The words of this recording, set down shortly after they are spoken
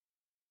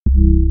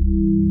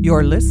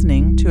You're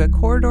listening to a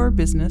Corridor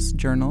Business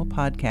Journal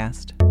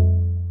podcast.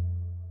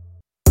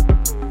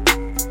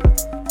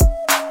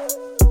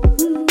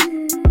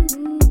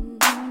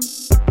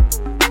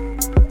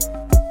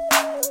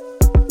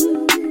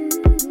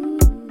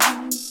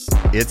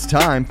 It's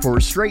time for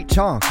straight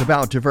talk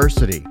about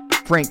diversity,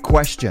 frank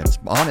questions,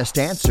 honest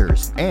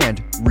answers,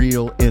 and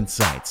real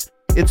insights.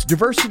 It's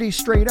Diversity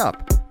Straight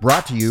Up,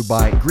 brought to you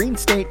by Green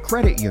State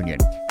Credit Union,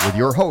 with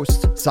your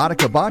hosts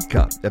Sadika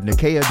Bodka of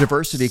Nikkei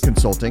Diversity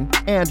Consulting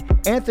and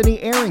Anthony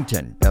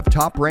Arrington of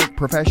Top Rank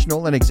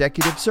Professional and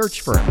Executive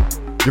Search Firm.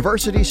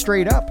 Diversity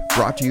Straight Up,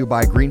 brought to you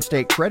by Green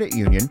State Credit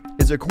Union,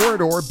 is a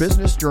Corridor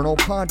Business Journal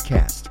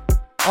podcast.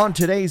 On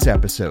today's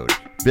episode,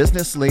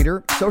 business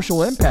leader,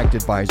 social impact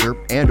advisor,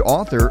 and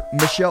author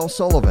Michelle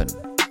Sullivan.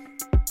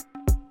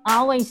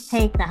 Always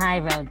take the high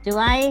road.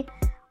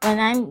 When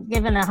I'm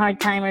given a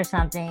hard time or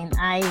something,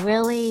 I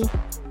really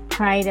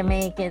try to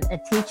make it a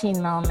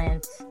teaching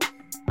moment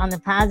on the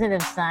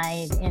positive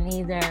side and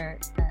either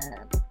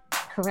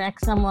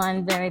correct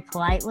someone very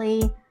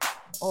politely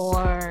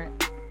or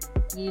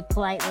you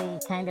politely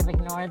kind of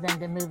ignore them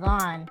to move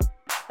on.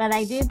 But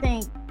I do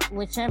think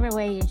whichever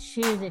way you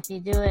choose, if you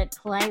do it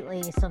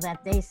politely so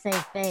that they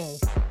save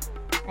face,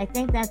 I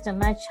think that's a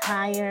much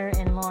higher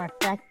and more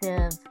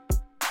effective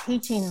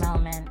teaching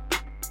moment.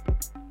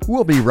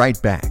 We'll be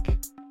right back.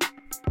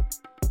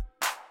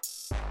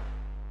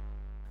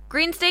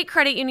 Green State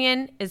Credit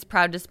Union is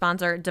proud to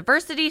sponsor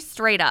Diversity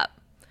Straight Up.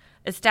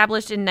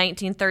 Established in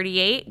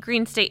 1938,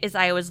 Green State is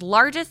Iowa's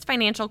largest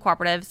financial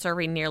cooperative,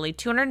 serving nearly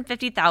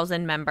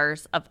 250,000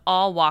 members of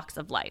all walks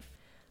of life.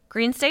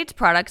 Green State's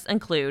products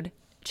include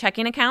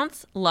checking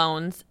accounts,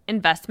 loans,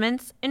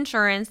 investments,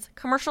 insurance,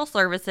 commercial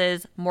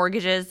services,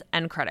 mortgages,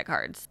 and credit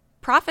cards.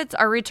 Profits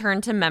are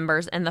returned to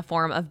members in the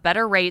form of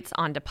better rates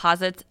on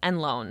deposits and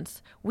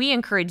loans. We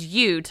encourage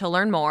you to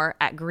learn more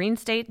at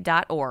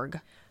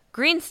greenstate.org.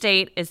 Green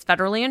State is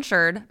federally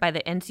insured by the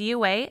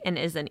NCUA and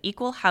is an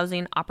equal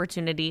housing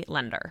opportunity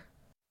lender.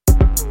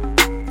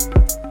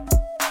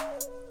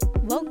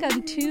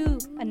 Welcome to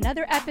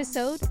another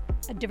episode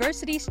of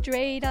Diversity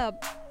Straight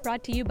Up,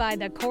 brought to you by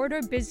the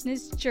Corridor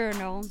Business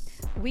Journal.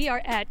 We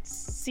are at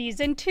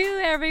Season 2,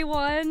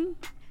 everyone.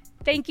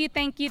 Thank you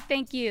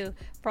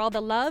for all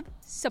the love,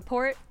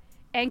 support,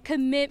 and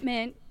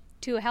commitment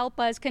to help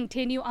us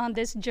continue on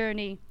this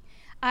journey.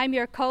 I'm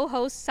your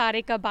co-host,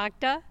 Sadika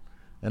Bodka.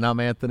 And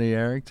I'm Anthony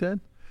Arrington,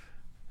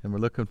 and we're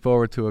looking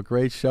forward to a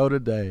great show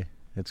today.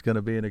 It's going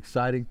to be an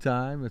exciting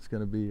time. It's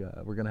going to be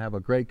we're going to have a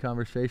great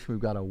conversation.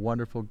 We've got a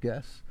wonderful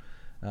guest,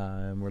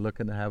 and we're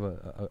looking to have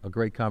a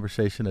great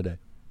conversation today.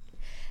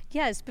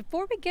 Yes,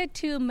 before we get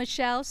to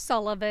Michelle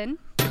Sullivan,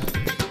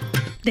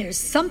 there's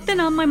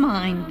something on my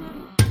mind.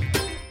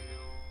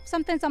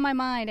 Something's on my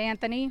mind,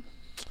 Anthony.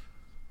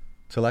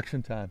 It's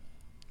election time.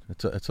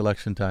 It's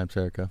election time,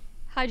 Sarika.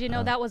 How'd you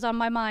know that was on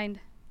my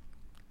mind?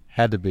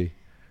 Had to be.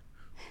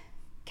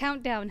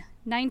 Countdown,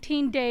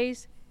 19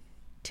 days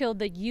till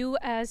the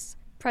U.S.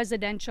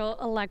 presidential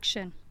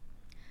election.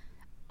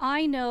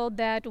 I know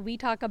that we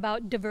talk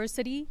about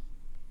diversity.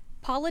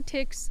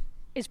 Politics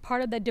is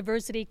part of the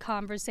diversity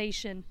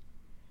conversation.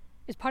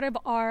 It's part of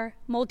our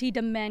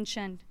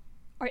multi-dimension,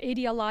 our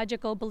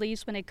ideological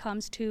beliefs when it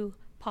comes to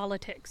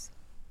politics.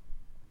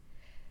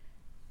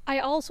 I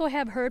also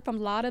have heard from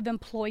a lot of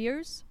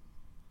employers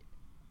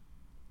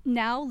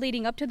now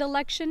leading up to the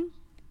election,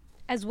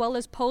 as well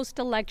as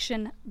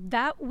post-election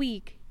that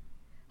week,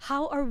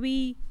 how are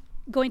we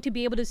going to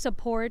be able to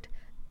support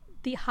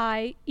the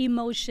high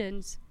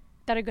emotions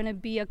that are going to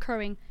be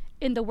occurring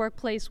in the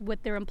workplace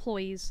with their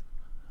employees,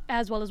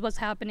 as well as what's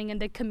happening in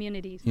the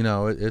communities? You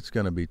know, it's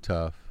going to be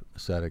tough,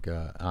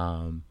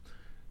 Sadika.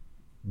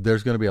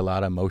 There's going to be a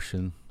lot of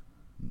emotion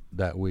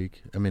that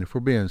week. I mean, if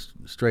we're being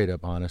straight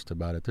up honest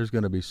about it, there's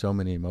going to be so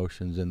many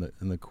emotions, and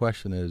the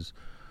question is,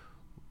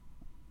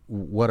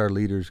 what are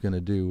leaders going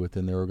to do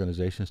within their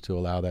organizations to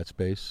allow that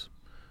space?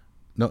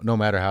 No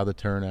matter how the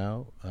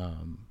turnout,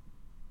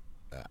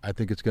 I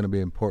think it's going to be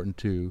important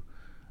to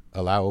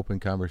allow open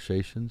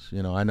conversations.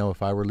 You know, I know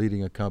if I were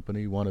leading a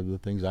company, one of the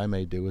things I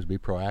may do is be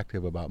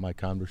proactive about my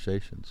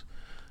conversations.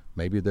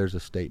 Maybe there's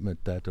a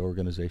statement that the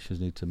organizations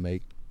need to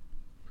make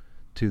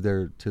to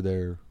their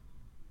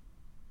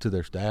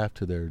staff,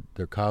 to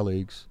their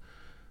colleagues,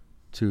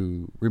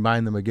 to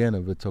remind them again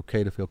of it's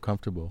okay to feel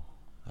comfortable.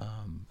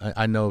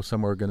 I know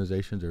some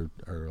organizations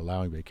are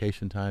allowing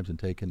vacation times and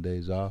taking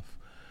days off.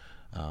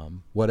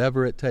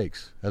 Whatever it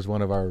takes, as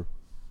one of our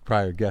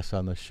prior guests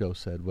on the show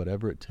said,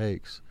 whatever it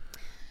takes.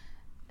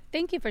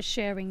 Thank you for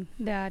sharing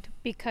that,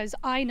 because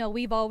I know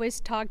we've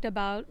always talked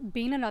about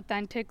being an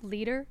authentic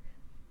leader.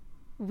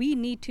 We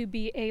need to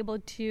be able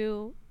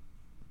to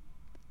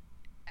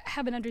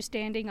have an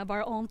understanding of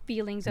our own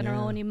feelings and our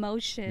own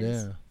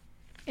emotions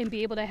and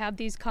be able to have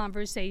these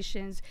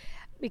conversations,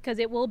 because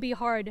it will be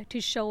hard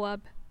to show up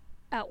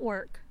at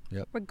work,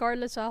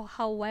 regardless of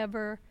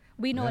however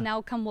we know an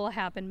outcome will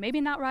happen.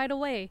 Maybe not right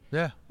away,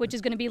 which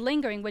is going to be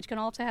lingering, which can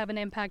also have an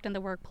impact in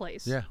the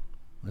workplace. Yeah,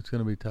 it's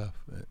going to be tough.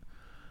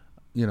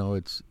 You know,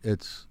 it's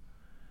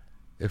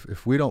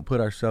if we don't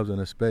put ourselves in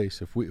a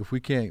space, if we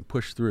can't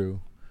push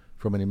through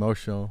from an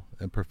emotional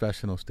and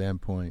professional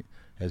standpoint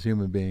as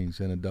human beings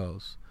and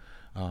adults.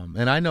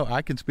 And I know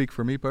I can speak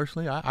for me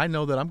personally. I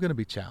know that I'm going to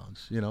be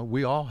challenged. You know,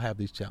 we all have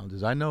these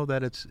challenges. I know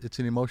that it's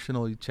an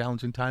emotionally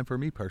challenging time for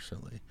me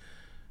personally.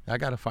 I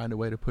got to find a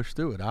way to push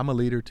through it. I'm a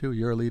leader too.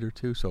 You're a leader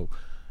too. So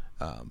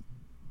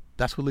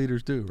that's what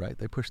leaders do, right?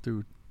 They push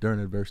through during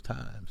adverse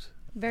times.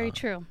 Very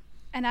true.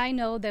 And I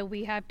know that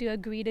we have to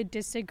agree to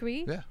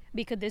disagree,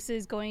 because this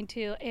is going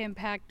to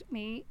impact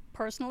me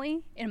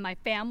personally in my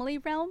family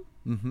realm,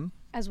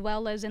 as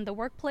well as in the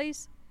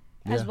workplace,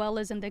 as well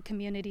as in the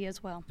community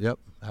as well. Yep,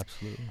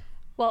 absolutely.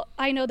 Well,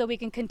 I know that we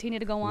can continue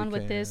to go on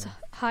with this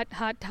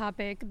hot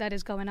topic that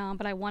is going on,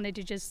 but I wanted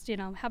to just,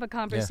 have a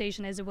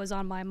conversation as it was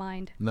on my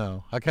mind.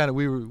 No,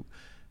 we were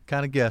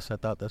kind of guessed. I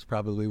thought that's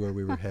probably where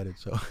we were headed.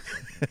 So,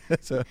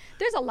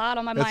 there's a lot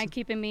on my mind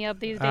keeping me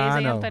up these days,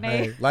 I know. Anthony.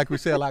 Hey, like we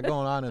said, a lot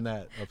going on in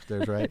that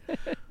upstairs, right?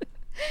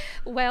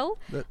 Well,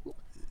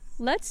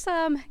 let's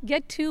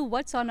get to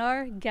what's on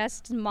our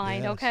guest's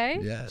mind, okay?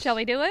 Yes. Shall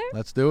we do it?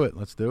 Let's do it.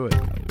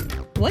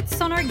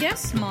 What's on our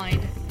guest's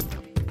mind?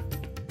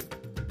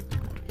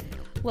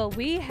 Well,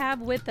 we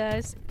have with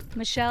us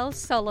Michelle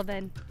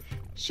Sullivan.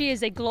 She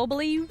is a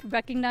globally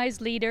recognized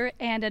leader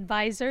and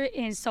advisor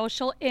in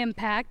social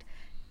impact,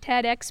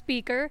 TEDx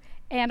speaker,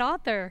 and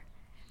author.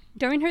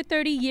 During her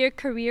 30-year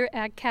career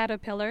at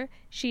Caterpillar,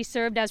 she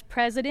served as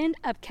president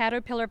of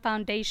Caterpillar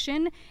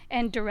Foundation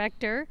and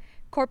director,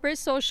 corporate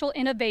social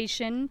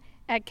innovation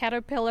at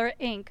Caterpillar,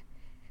 Inc.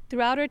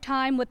 Throughout her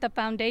time with the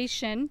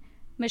foundation,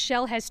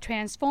 Michelle has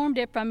transformed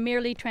it from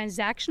merely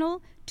transactional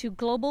to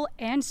global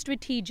and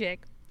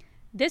strategic.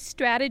 This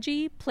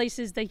strategy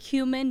places the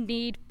human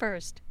need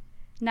first,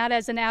 not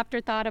as an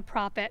afterthought of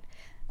profit.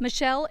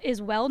 Michelle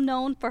is well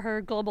known for her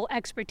global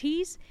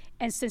expertise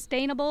and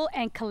sustainable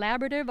and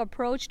collaborative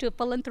approach to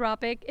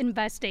philanthropic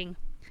investing.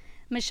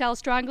 Michelle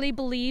strongly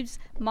believes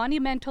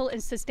monumental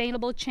and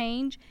sustainable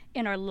change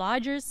in our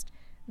largest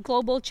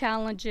global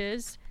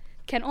challenges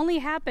can only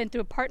happen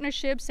through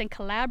partnerships and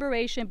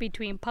collaboration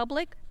between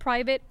public,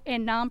 private,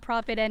 and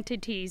nonprofit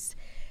entities.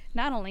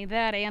 Not only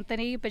that,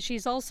 Anthony, but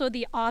she's also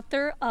the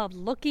author of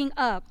Looking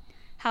Up: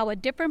 How a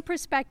Different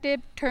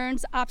Perspective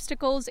Turns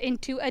Obstacles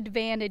into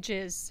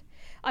Advantages.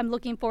 I'm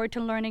looking forward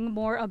to learning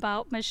more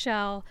about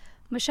Michelle.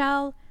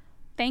 Michelle,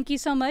 thank you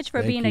so much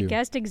for being a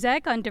guest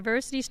exec on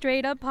Diversity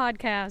Straight Up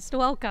podcast.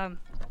 Welcome.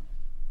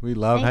 We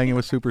love hanging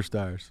with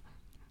superstars.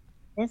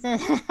 This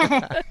is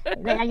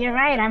you're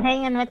right. I'm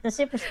hanging with the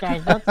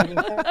superstars, both of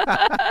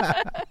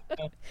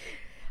you.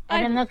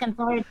 I've been looking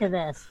forward to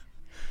this.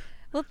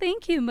 Well,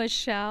 thank you,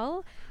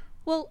 Michelle.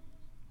 Well,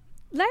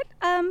 let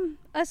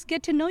us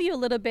get to know you a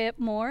little bit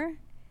more.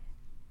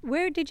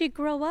 Where did you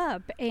grow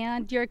up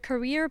and your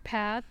career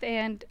path?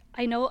 And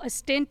I know a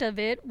stint of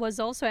it was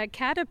also at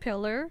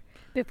Caterpillar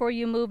before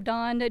you moved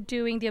on to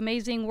doing the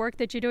amazing work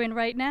that you're doing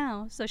right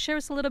now. So share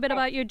us a little bit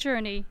about your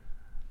journey.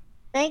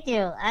 Thank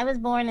you. I was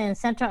born in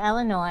Central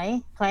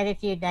Illinois quite a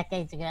few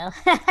decades ago.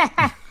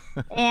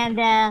 And,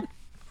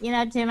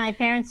 to my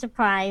parents'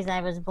 surprise,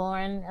 I was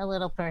born a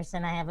little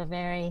person. I have a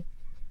very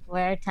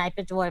rare type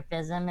of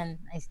dwarfism, and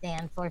I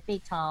stand 4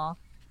 feet tall.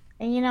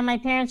 And, my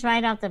parents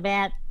right off the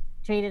bat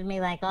treated me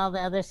like all the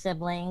other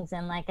siblings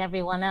and like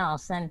everyone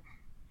else. And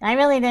I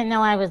really didn't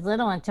know I was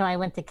little until I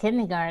went to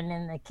kindergarten,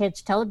 and the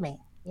kids told me,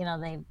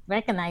 they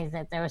recognized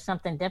that there was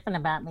something different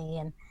about me.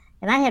 And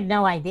I had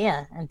no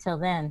idea until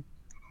then.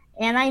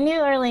 And I knew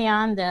early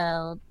on,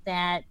 though,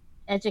 that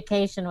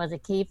education was a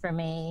key for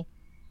me,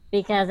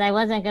 because I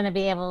wasn't going to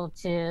be able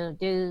to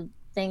do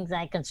things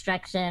like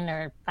construction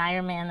or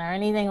fireman or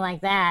anything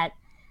like that,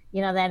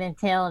 that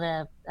entailed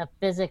a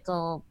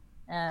physical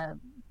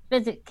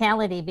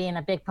physicality being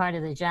a big part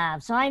of the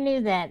job. So I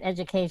knew that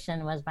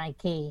education was my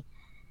key.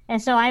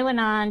 And so I went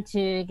on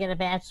to get a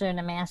bachelor and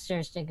a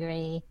master's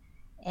degree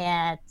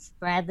at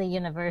Bradley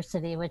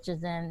University, which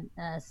is in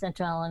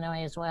Central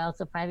Illinois as well.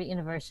 It's a private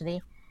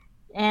university.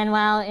 And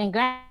while in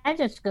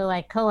graduate school,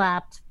 I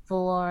co-opted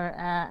for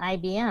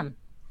IBM.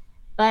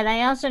 But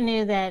I also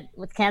knew that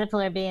with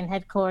Caterpillar being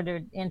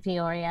headquartered in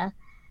Peoria,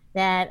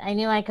 that I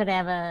knew I could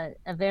have a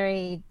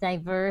very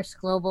diverse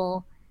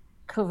global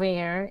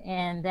career,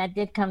 and that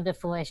did come to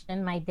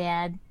fruition. My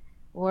dad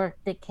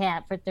worked at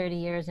CAT for 30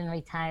 years and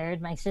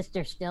retired. My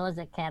sister still is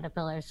at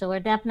Caterpillar, so we're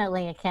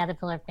definitely a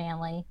Caterpillar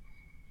family.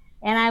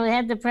 And I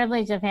had the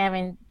privilege of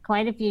having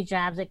quite a few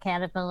jobs at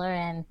Caterpillar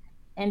and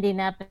ending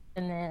up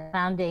in the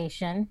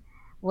foundation,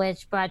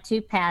 which brought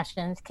two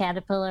passions.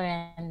 Caterpillar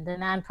and the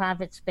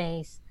nonprofit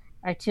space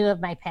are two of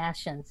my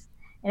passions.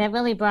 And it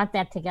really brought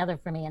that together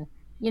for me. And,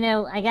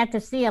 I got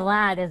to see a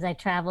lot as I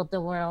traveled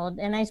the world,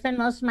 and I spent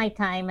most of my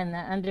time in the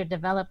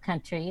underdeveloped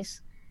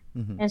countries.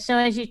 Mm-hmm. And so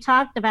as you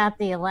talked about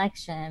the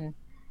election,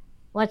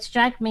 what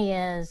struck me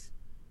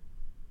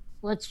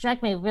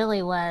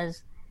really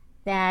was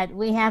that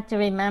we have to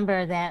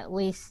remember that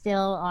we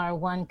still are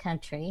one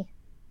country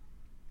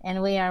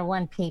and we are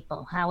one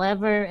people.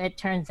 However it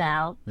turns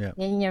out,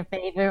 in your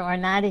favor or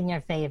not in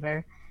your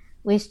favor,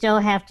 we still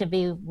have to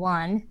be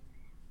one,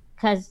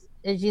 because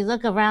as you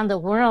look around the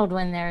world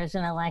when there's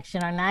an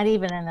election or not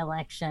even an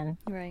election,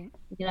 Right.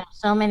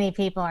 So many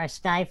people are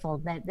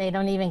stifled that they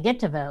don't even get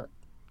to vote.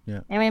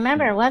 Yeah. And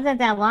remember, it wasn't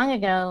that long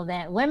ago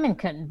that women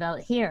couldn't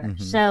vote here.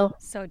 Mhm.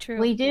 So true.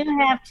 we do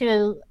have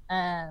to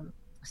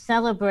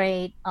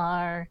celebrate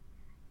our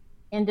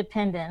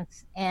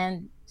independence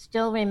and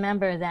still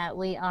remember that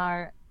we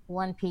are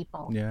one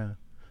people. Yeah.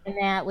 And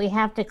that we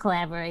have to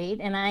collaborate.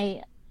 And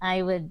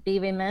I would be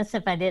remiss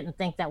if I didn't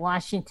think that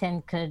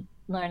Washington could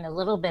learn a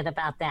little bit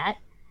about that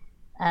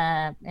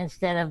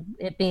instead of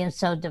it being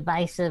so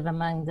divisive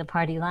among the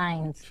party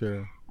lines.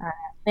 Sure.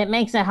 It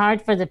makes it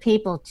hard for the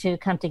people to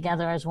come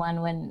together as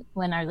one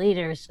when our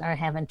leaders are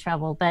having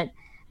trouble. But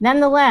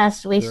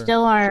nonetheless, we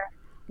still are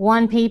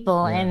one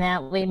people, and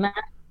that we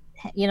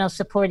must,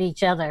 support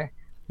each other.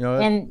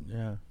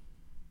 And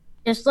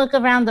just look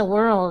around the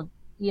world.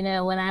 When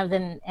I was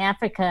in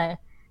Africa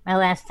my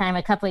last time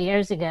a couple of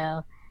years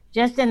ago,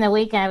 just in the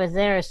week I was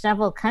there,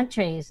 several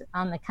countries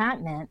on the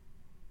continent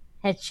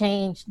had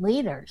changed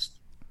leaders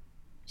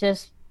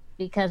just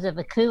because of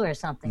a coup or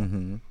something.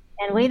 Mm-hmm.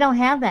 And we don't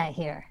have that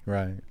here.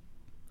 Right.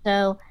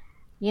 So,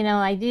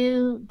 I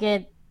do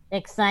get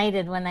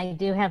excited when I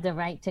do have the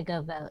right to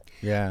go vote.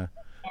 Yeah.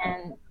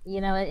 And,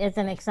 it's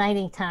an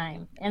exciting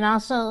time and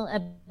also a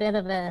bit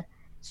of a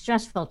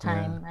stressful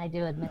time, I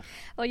do admit.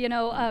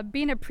 Well,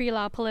 being a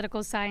pre-law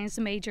political science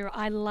major,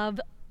 I love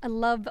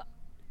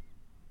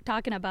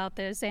talking about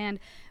this, and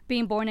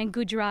being born in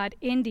Gujarat,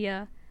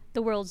 India,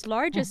 the world's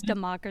largest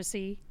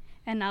democracy,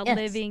 and now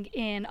living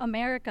in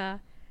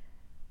America,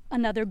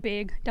 another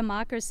big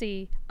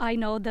democracy. I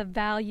know the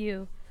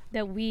value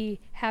that we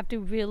have to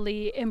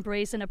really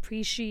embrace and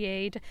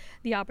appreciate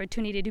the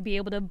opportunity to be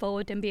able to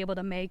vote and be able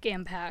to make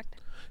impact.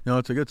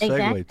 It's a good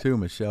segue too,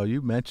 Michelle.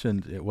 You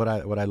mentioned what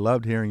I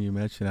loved hearing you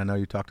mention. I know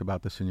you talked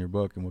about this in your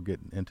book, and we'll get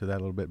into that a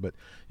little bit. But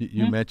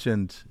you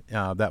mentioned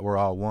that we're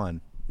all one.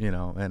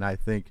 And I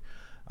think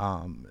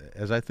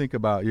as I think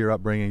about your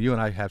upbringing, you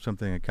and I have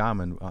something in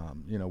common.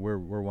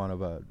 We're one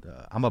of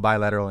I'm a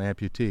bilateral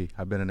amputee.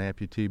 I've been an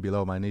amputee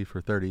below my knee for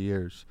 30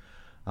 years.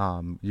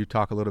 You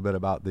talk a little bit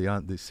about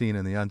the seen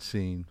and the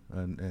unseen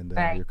and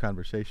your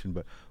conversation,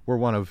 but we're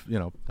one of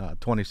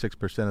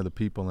 26% of the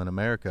people in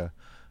America.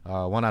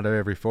 One out of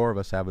every 4 of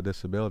us have a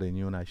disability, and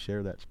you and I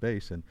share that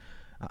space. And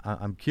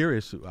I'm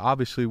curious.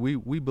 Obviously,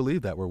 we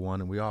believe that we're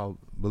one, and we all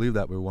believe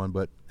that we're one.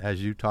 But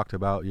as you talked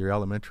about, your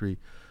elementary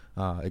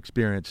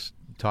experience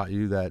taught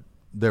you that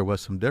there was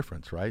some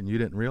difference, right? And you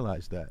didn't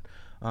realize that.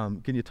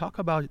 Can you talk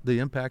about the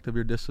impact of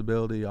your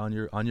disability on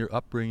your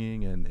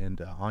upbringing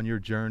and on your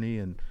journey,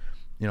 and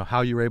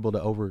how you were able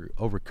to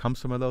overcome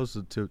some of those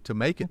to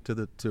make it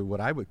to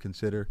what I would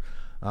consider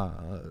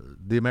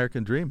the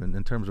American dream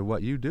in terms of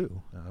what you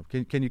do?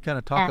 Can you kind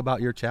of talk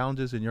about your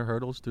challenges and your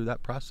hurdles through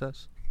that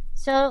process?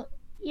 So,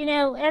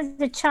 as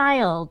a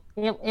child,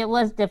 it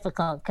was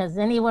difficult because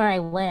anywhere I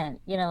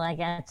went, I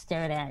got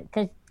stared at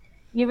because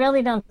you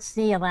really don't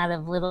see a lot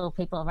of little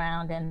people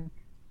around, and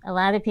a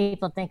lot of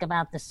people think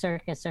about the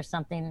circus or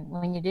something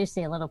when you do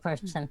see a little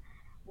person.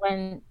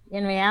 When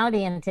in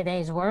reality, in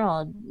today's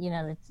world,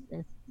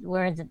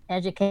 we're as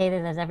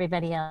educated as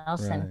everybody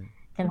else and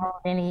can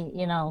hold any,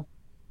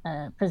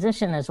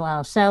 position as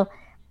well. So,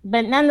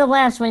 but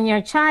nonetheless, when you're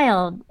a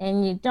child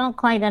and you don't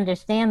quite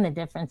understand the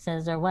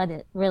differences or what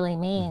it really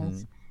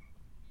means,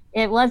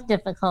 it was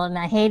difficult, and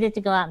I hated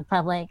to go out in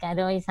public. I'd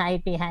always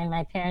hide behind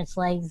my parents'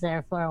 legs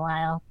there for a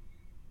while.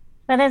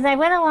 But as I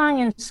went along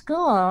in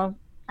school,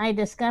 I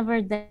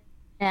discovered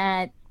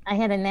that I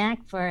had a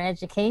knack for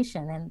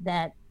education, and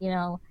that,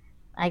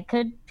 I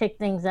could pick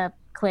things up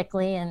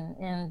quickly,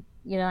 and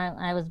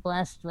I was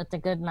blessed with a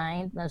good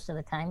mind most of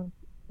the time.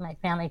 My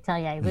family tell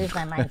you I lose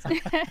my mind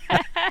sometimes.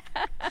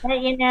 But,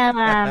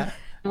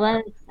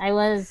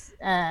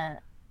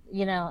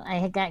 I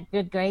had got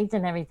good grades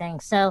and everything.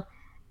 So,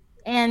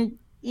 and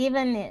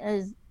even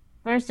as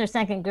first or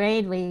second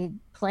grade, we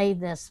played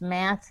this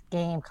math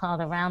game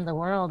called Around the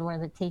World, where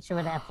the teacher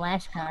would have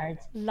flashcards.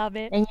 Love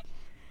it. And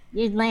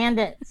you'd land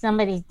at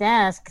somebody's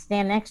desk,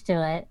 stand next to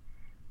it,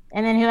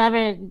 and then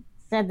whoever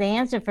said the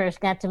answer first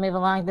got to move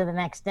along to the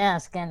next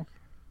desk.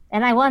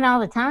 And I won all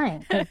the time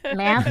because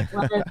math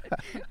was,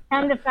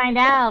 come to find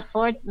out,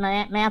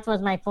 math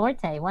was my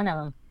forte, one of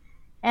them.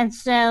 And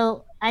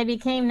so I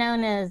became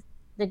known as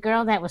the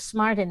girl that was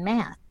smart in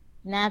math,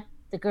 not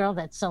the girl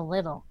that's so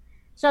little.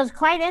 So it's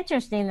quite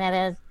interesting that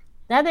as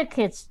the other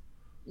kids,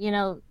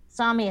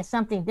 saw me as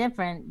something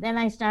different, then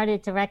I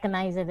started to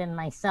recognize it in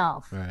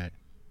myself. Right.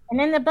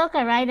 And in the book,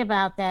 I write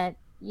about that,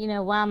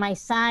 while my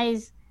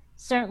size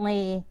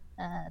certainly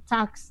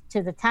talks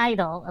to the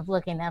title of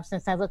looking up,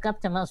 since I look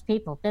up to most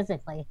people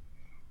physically,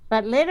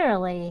 but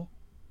literally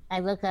I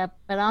look up,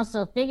 but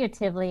also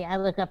figuratively, I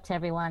look up to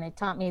everyone. It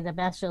taught me the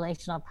best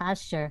relational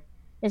posture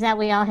is that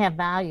we all have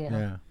value.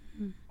 Yeah.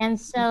 And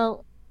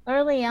so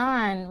early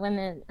on, when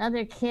the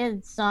other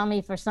kids saw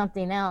me for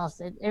something else,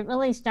 it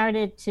really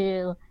started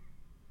to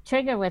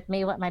trigger with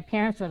me what my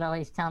parents would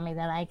always tell me,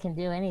 that I can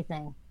do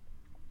anything.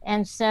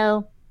 And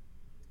so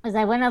as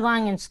I went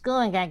along in school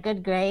and got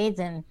good grades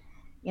and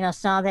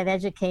saw that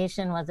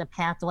education was a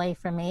pathway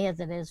for me, as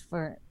it is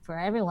for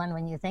everyone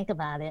when you think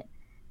about it.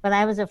 But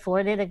I was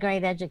afforded a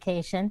great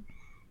education.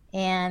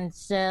 And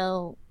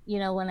so,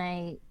 when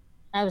I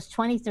was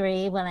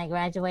 23 when I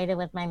graduated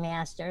with my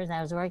master's.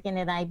 I was working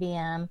at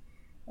IBM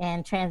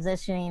and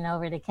transitioning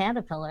over to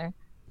Caterpillar.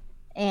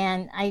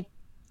 And I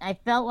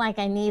felt like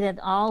I needed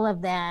all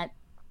of that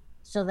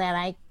so that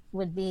I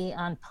would be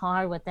on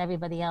par with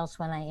everybody else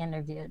when I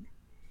interviewed.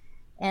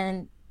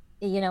 And,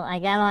 I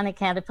got on at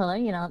Caterpillar,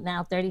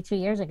 now 32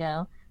 years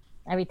ago.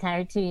 I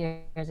retired 2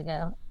 years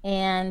ago.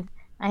 And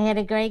I had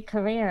a great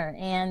career.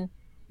 And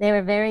they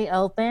were very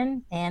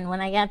open. And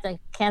when I got the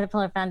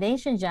Caterpillar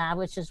Foundation job,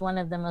 which is one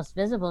of the most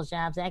visible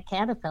jobs at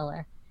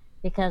Caterpillar,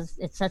 because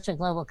it's such a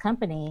global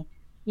company,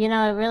 it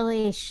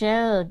really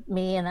showed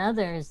me and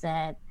others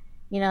that,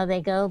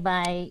 they go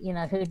by,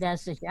 who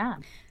does the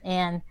job.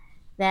 And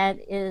that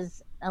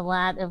is a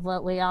lot of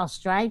what we all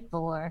strive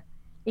for,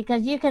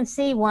 because you can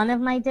see one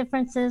of my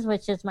differences,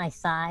 which is my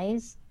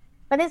size,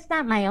 but it's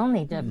not my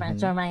only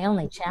difference or my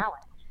only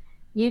challenge.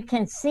 You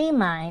can see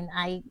mine.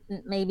 I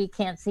maybe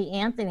can't see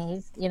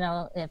Anthony's,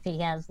 if he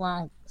has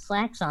long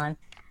slacks on.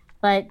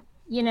 But,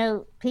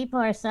 people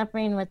are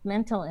suffering with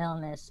mental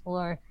illness,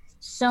 or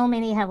so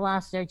many have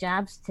lost their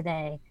jobs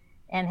today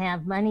and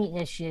have money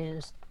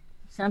issues.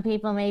 Some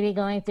people may be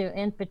going through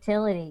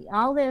infertility.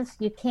 All this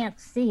you can't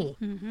see.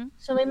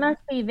 So we must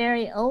be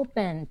very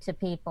open to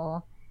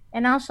people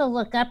and also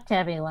look up to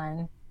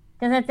everyone.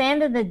 Because at the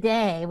end of the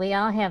day, we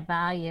all have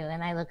value,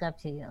 and I look up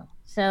to you.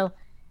 So,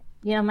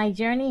 my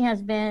journey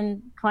has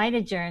been quite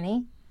a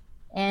journey,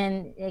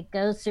 and it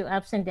goes through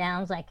ups and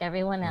downs like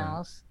everyone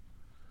else.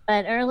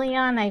 But early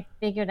on, I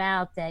figured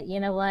out that,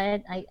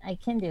 I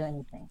can do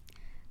anything.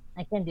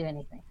 I can do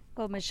anything.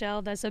 Well,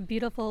 Michelle, that's a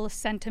beautiful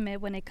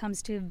sentiment when it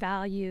comes to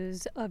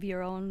values of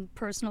your own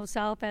personal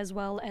self, as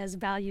well as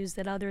values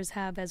that others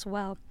have as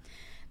well.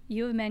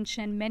 You have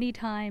mentioned many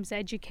times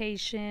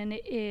education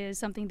is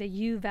something that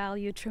you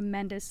value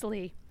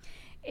tremendously.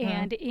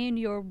 And in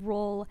your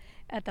role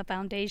at the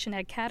foundation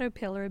at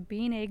Caterpillar,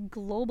 being a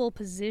global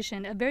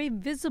position, a very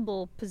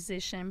visible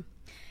position,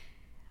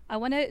 I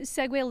want to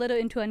segue a little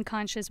into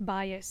unconscious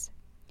bias.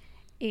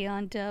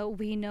 And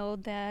we know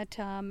that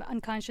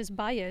unconscious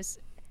bias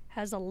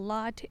has a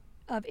lot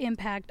of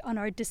impact on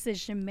our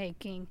decision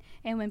making.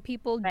 And when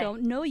people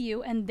don't know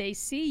you and they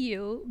see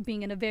you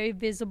being in a very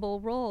visible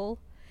role,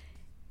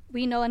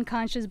 we know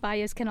unconscious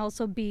bias can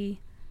also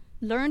be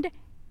learned,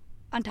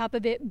 on top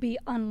of it, be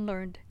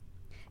unlearned.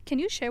 Can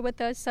you share with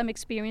us some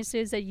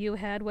experiences that you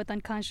had with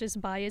unconscious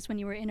bias when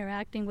you were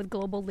interacting with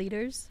global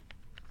leaders?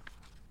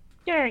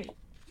 Sure.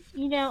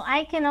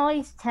 I can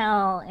always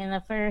tell in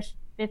the first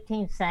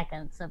 15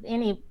 seconds of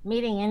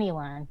meeting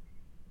anyone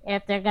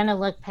if they're going to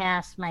look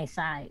past my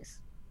size.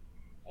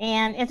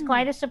 And it's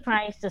quite a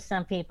surprise to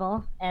some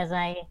people as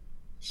I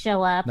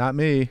show up. Not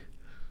me.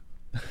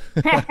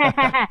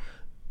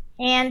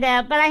 And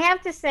but I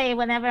have to say,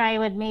 whenever I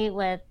would meet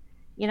with,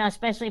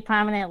 especially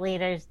prominent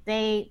leaders,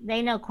 they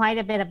know quite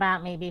a bit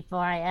about me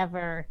before I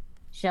ever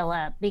show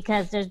up,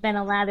 because there's been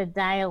a lot of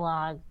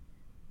dialogue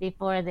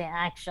before the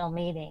actual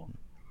meeting.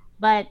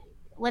 But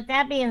with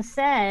that being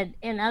said,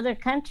 in other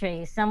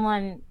countries,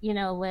 someone,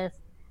 with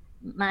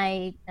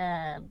my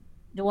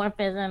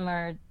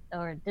dwarfism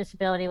or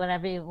disability,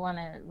 whatever you want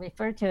to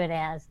refer to it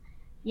as,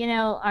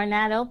 are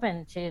not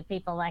open to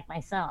people like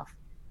myself.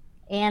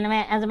 And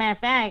as a matter of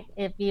fact,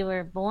 if you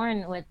were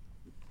born with,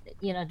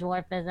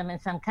 dwarfism in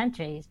some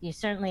countries, you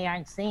certainly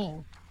aren't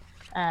seen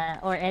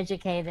or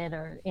educated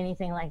or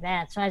anything like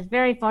that. So I was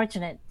very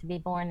fortunate to be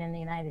born in the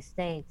United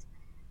States.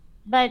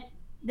 But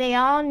they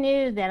all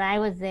knew that I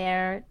was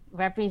there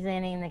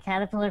representing the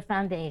Caterpillar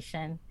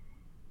Foundation,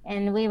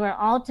 and we were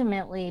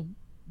ultimately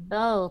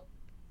both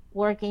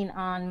working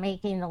on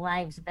making the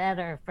lives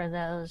better for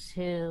those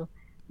who,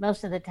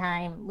 most of the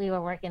time, we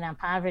were working on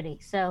poverty.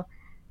 So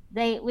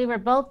we were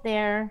both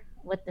there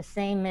with the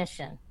same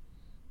mission,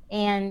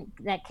 and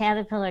that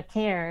Caterpillar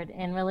cared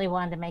and really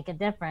wanted to make a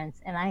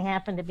difference. And I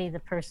happened to be the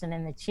person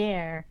in the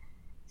chair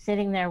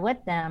sitting there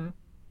with them,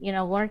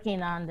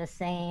 working on the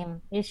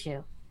same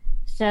issue.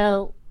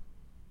 So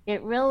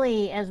it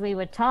really, as we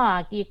would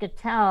talk, you could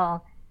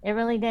tell it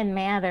really didn't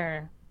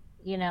matter,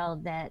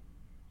 that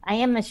I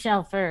am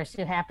Michelle First,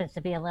 who happens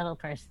to be a little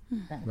person.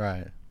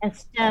 Right. And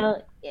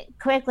so it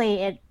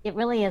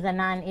really is a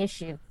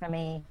non-issue for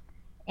me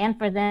and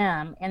for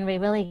them. And we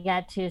really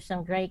got to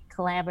some great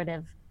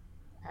collaborative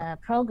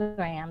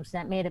programs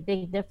that made a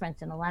big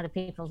difference in a lot of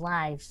people's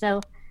lives. So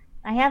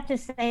I have to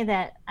say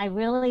that I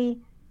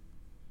really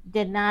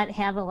did not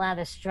have a lot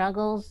of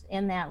struggles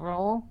in that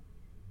role,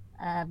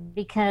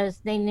 because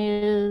they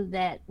knew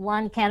that,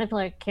 one,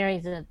 Caterpillar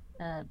carries a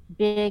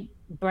big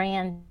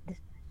brand,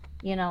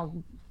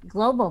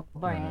 global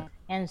brand. Right.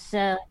 And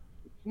so,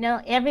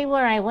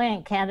 everywhere I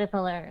went,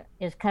 Caterpillar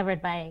is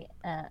covered by,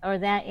 or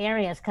that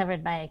area is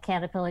covered by a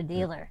Caterpillar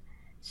dealer.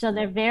 So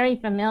they're very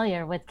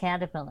familiar with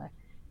Caterpillar.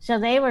 So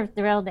they were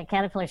thrilled that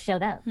Caterpillar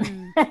showed up.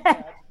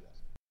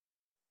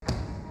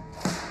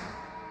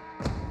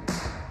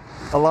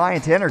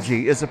 Alliant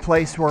Energy is a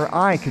place where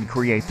I can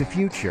create the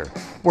future,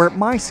 where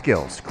my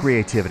skills,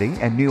 creativity,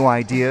 and new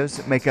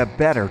ideas make a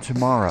better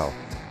tomorrow.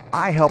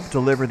 I help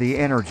deliver the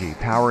energy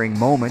powering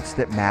moments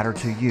that matter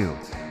to you.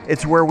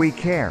 It's where we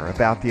care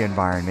about the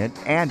environment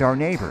and our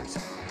neighbors,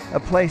 a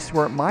place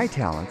where my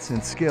talents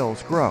and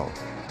skills grow.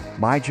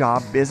 My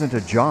job isn't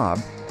a job,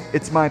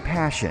 it's my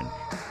passion,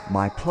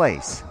 my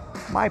place,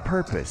 my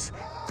purpose,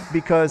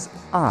 because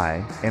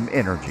I am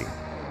energy.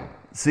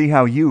 See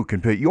how you can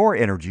put your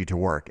energy to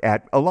work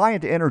at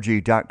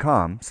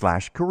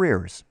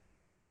alliantenergy.com/careers.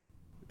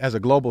 As a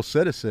global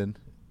citizen,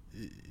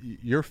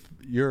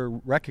 you're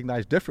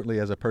recognized differently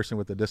as a person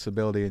with a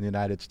disability in the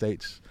United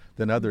States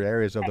than other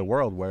areas of the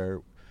world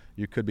where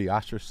you could be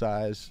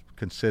ostracized,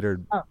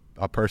 considered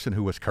a person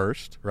who was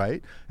cursed,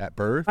 right, at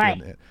birth.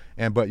 Right.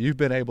 But you've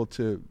been able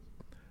to,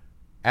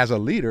 as a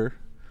leader,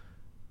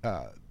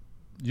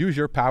 use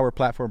your power,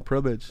 platform,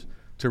 privilege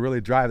to really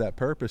drive that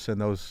purpose in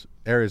those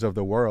areas of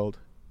the world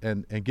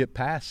and get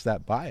past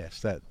that bias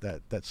that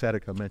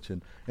Sadika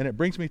mentioned. And it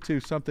brings me to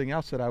something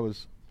else that I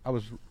was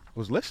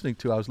listening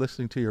to. I was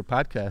listening to your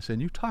podcast, and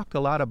you talked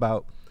a lot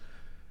about,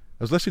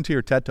 I was listening to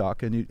your TED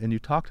Talk, and you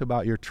talked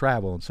about your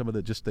travel and some of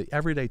the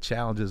everyday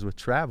challenges with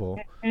travel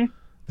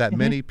that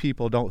many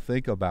people don't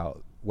think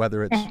about,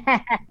 whether it's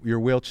your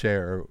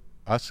wheelchair or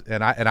us.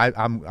 And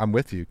I'm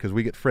with you, because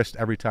we get frisked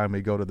every time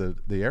we go to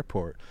the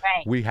airport.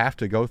 Right. We have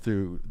to go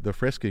through the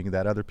frisking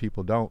that other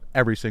people don't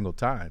every single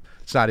time.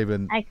 It's not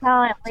even. I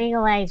call it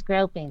legalized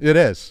groping. It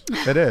is.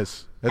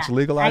 It's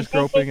legalized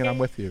groping, and I'm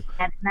with you.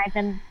 And I've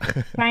been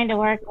trying to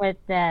work with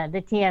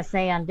the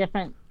TSA on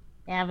different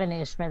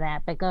avenues for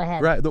that, but go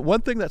ahead. Right. The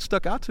one thing that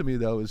stuck out to me,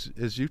 though,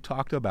 is you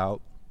talked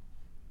about,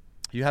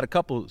 you had a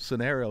couple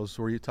scenarios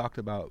where you talked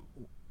about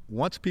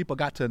once people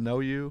got to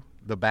know you,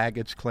 the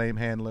baggage claim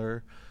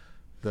handler,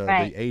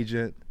 the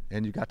agent,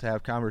 and you got to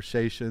have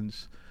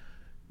conversations,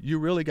 you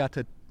really got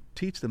to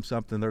teach them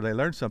something, or they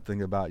learned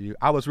something about you.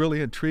 I was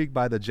really intrigued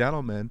by the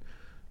gentleman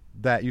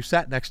that you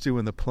sat next to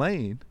in the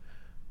plane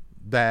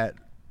that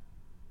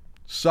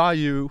saw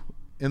you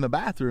in the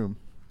bathroom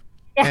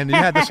and you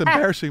had this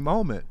embarrassing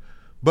moment,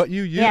 but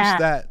you used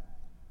that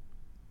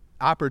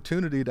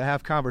opportunity to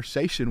have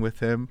conversation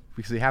with him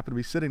because he happened to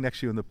be sitting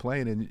next to you in the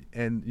plane,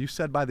 and you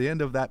said by the end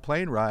of that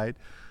plane ride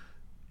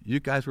you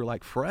guys were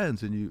like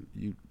friends, and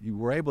you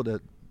were able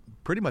to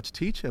pretty much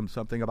teach him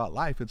something about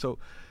life. And so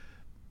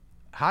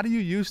how do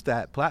you use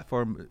that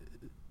platform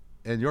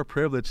and your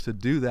privilege to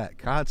do that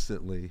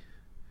constantly?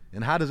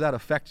 And how does that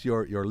affect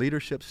your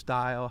leadership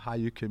style, how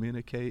you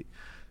communicate?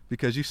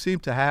 Because you seem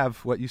to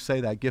have what you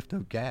say, that gift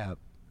of gab.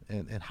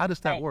 And how does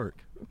that work?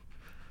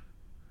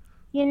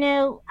 You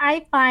know,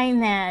 I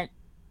find that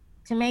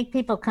to make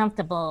people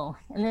comfortable,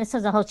 and this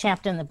is a whole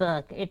chapter in the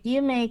book, if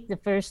you make the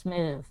first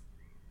move,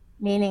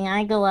 meaning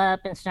I go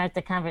up and start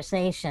the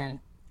conversation,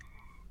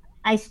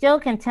 I still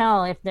can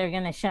tell if they're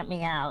going to shut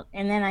me out,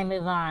 and then I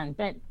move on.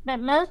 But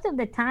most of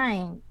the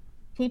time,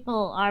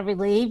 people are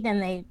relieved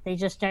and they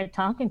just start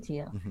talking to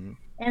you. Mm-hmm.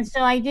 And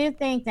so I do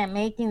think that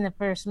making the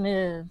first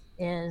move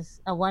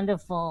is a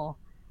wonderful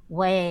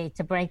way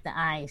to break the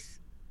ice.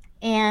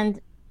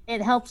 And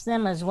it helps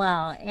them as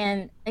well.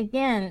 And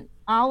again,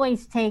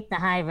 always take the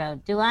high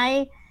road.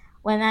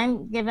 When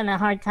I'm given a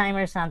hard time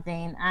or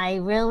something, I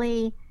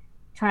really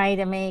try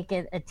to make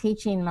it a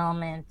teaching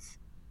moment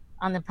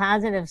on the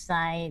positive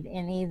side,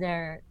 and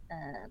either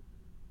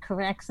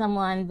correct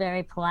someone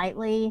very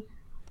politely,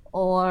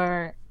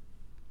 or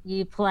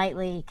you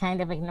politely kind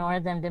of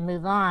ignore them to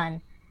move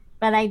on.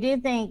 But I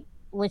do think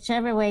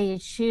whichever way you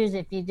choose,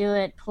 if you do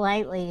it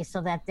politely so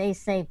that they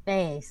save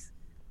face,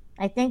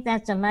 I think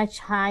that's a much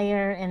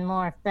higher and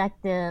more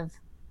effective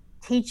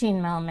teaching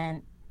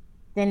moment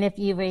than if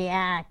you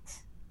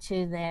react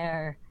to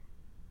their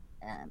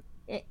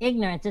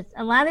ignorance.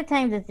 A lot of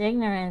times it's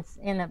ignorance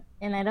and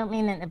I don't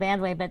mean it in a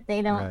bad way, but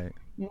they don't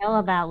know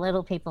about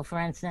little people, for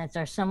instance,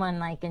 or someone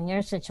like in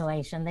your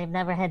situation. They've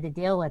never had to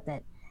deal with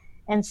it.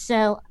 And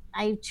so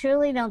I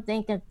truly don't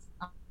think it's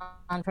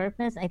on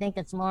purpose. I think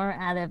it's more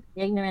out of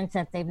ignorance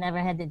that they've never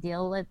had to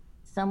deal with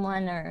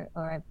someone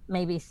or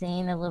maybe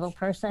seen a little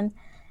person.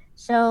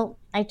 So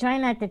I try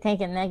not to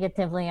take it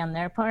negatively on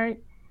their part.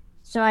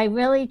 So I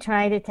really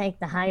try to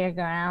take the higher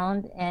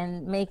ground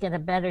and make it a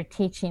better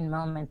teaching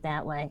moment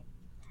that way.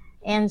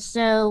 And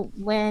so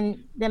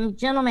when the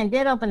gentleman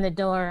did open the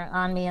door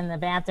on me in the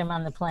bathroom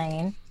on the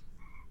plane,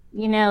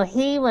 you know,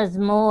 he was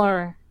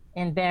more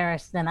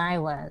embarrassed than I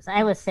was.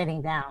 I was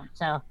sitting down.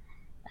 So,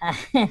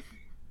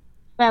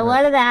 but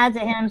what are the odds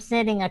of him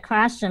sitting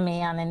across from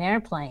me on an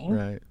airplane?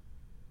 Right.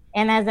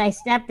 And as I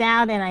stepped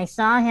out and I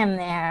saw him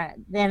there,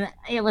 then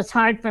it was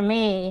hard for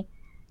me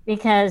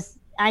because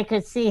I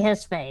could see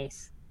his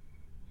face.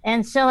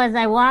 And so as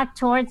I walked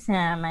towards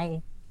him,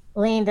 I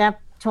leaned up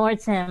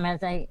towards him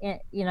as I,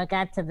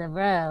 got to the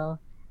row.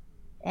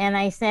 And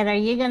I said, "Are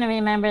you going to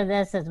remember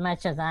this as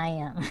much as I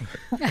am?"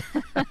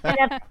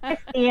 And of course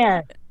he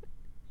is.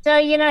 So,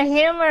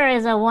 humor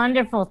is a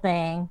wonderful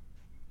thing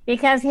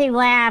because he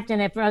laughed and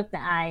it broke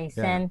the ice.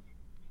 Yeah. And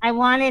I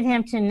wanted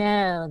him to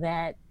know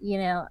that,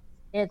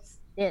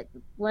 it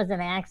was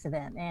an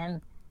accident,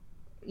 and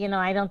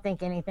I don't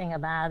think anything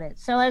about it.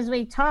 So as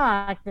we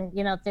talked, through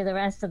the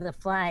rest of the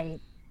flight,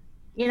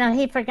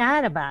 he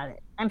forgot about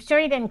it. I'm sure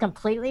he didn't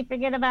completely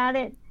forget about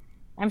it.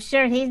 I'm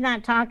sure he's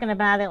not talking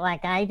about it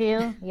like I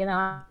do.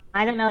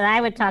 I don't know that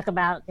I would talk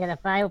about it if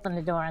I opened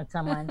the door on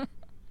someone.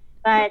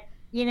 But,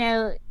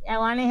 I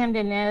wanted him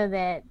to know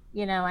that,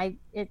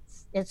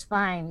 it's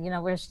fine.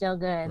 We're still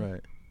good.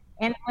 Right.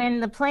 And when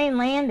the plane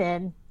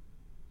landed,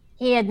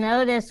 he had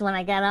noticed when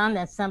I got on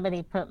that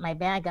somebody put my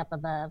bag up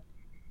above,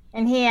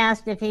 and he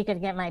asked if he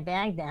could get my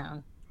bag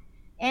down.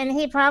 And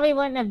he probably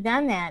wouldn't have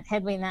done that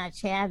had we not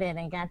chatted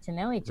and got to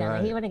know each other.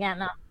 Right. He would have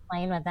gotten off the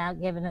plane without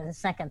giving it a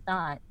second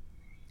thought.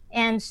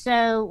 And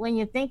so when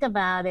you think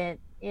about it,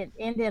 it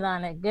ended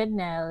on a good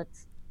note,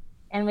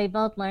 and we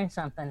both learned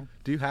something.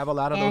 Do you have a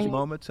lot of those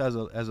moments as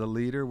a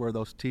leader, where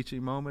those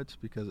teaching moments?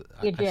 Because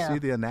I see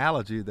the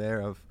analogy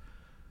there of,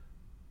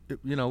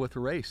 with a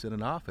race in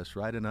an office,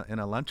 right? In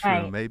a lunchroom,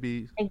 Right.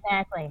 maybe.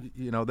 Exactly.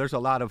 There's a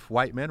lot of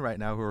white men right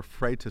now who are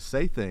afraid to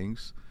say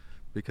things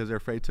because they're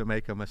afraid to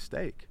make a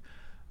mistake.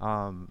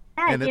 And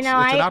it's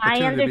an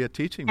opportunity to be a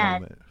teaching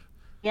moment.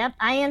 Yep,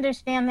 I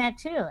understand that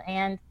too.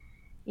 And,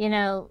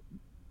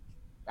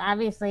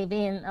 obviously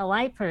being a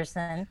white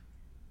person,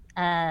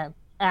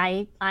 I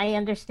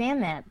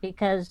understand that,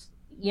 because,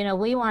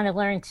 we want to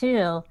learn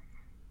too.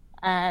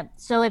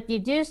 So if you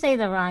do say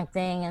the wrong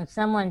thing and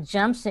someone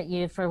jumps at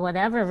you for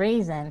whatever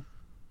reason,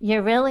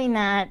 you're really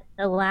not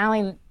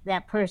allowing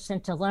that person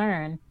to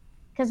learn,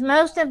 because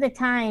most of the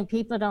time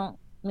people don't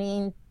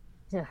mean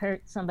to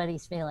hurt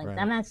somebody's feelings. Right.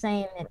 I'm not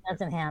saying it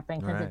doesn't happen,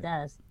 because Right. it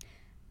does.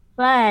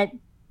 But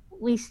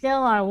we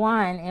still are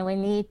one, and we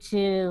need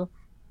to,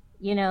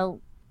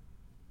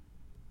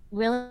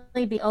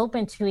 really be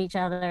open to each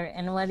other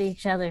and what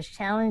each other's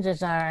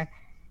challenges are.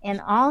 And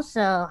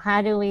also,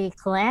 how do we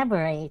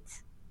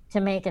collaborate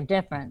to make a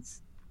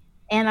difference?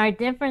 And our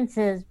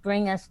differences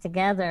bring us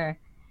together.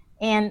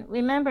 And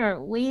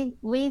remember, we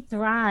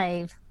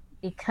thrive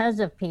because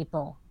of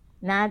people,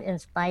 not in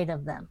spite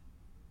of them.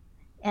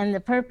 And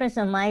the purpose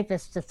in life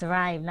is to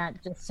thrive,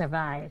 not just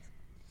survive.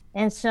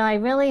 And so I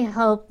really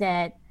hope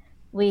that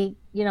we,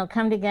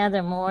 come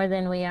together more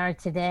than we are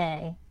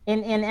today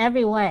in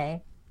every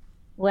way,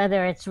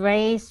 whether it's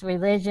race,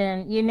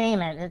 religion, you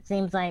name it. It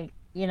seems like,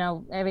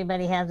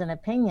 everybody has an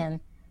opinion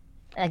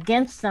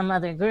against some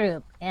other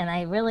group. And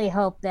I really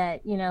hope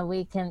that,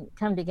 we can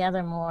come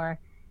together more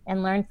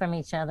and learn from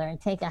each other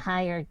and take a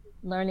higher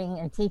learning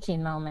and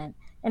teaching moment.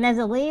 And as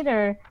a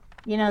leader,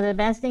 the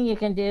best thing you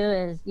can do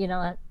is,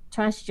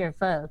 trust your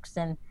folks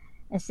and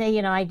say,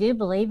 I do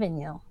believe in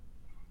you.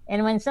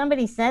 And when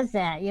somebody says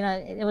that,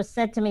 it was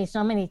said to me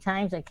so many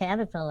times at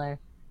Caterpillar,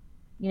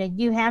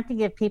 you have to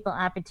give people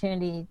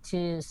opportunity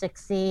to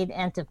succeed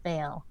and to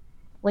fail.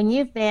 When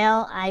you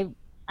fail,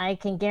 I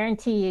can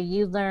guarantee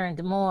you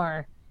learned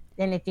more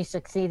than if you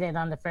succeeded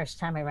on the first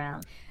time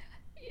around.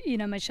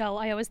 Michelle,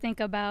 I always think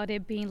about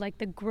it being like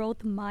the growth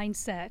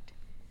mindset.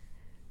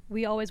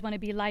 We always want to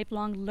be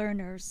lifelong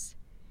learners.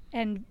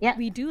 And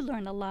we do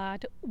learn a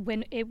lot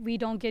when we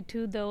don't get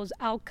to those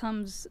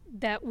outcomes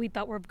that we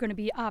thought were going to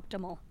be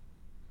optimal.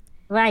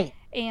 Right.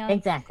 And,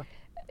 exactly.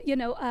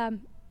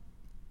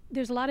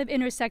 There's a lot of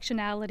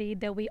intersectionality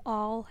that we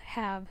all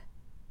have.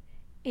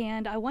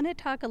 And I want to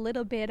talk a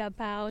little bit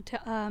about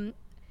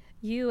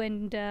you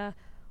and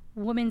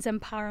women's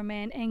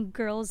empowerment and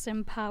girls'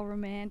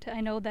 empowerment.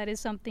 I know that is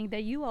something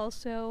that you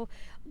also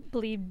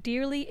believe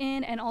dearly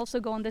in, and also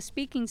go on the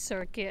speaking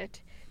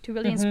circuit to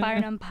really inspire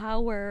and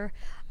empower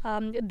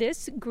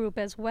this group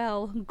as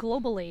well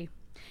globally.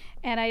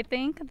 And I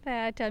think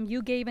that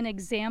you gave an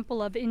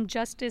example of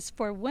injustice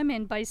for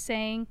women by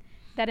saying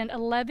that an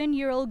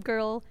 11-year-old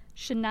girl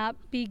should not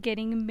be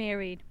getting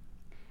married.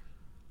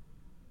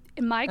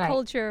 In my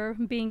culture,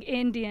 being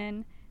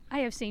Indian, I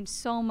have seen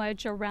so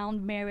much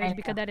around marriage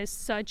because that is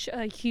such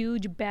a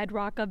huge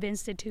bedrock of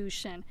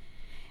institution.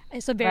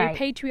 It's a very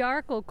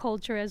patriarchal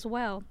culture as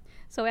well.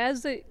 So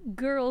as a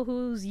girl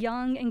who's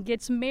young and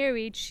gets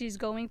married, she's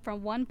going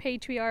from one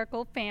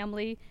patriarchal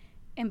family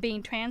and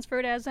being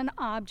transferred as an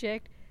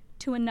object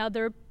to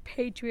another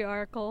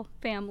patriarchal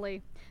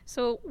family.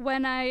 So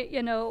when I,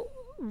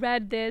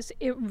 read this,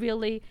 it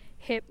really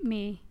hit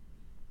me.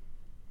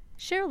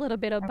 Share a little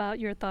bit about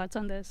your thoughts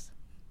on this.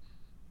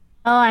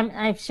 Oh,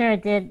 I'm sure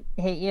it did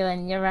hit you,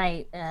 and you're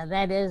right.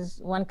 That is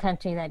one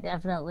country that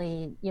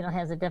definitely,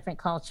 has a different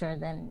culture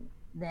than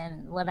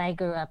what I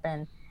grew up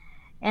in.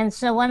 And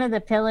so one of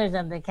the pillars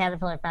of the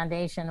Caterpillar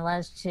Foundation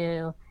was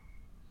to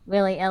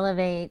really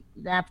elevate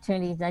the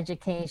opportunities,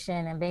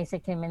 education, and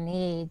basic human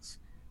needs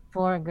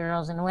for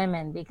girls and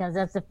women, because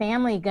as the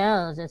family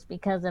goes, it's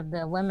because of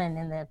the women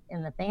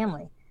in the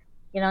family.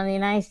 In the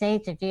United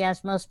States, if you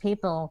ask most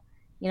people,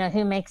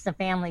 who makes the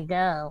family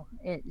go,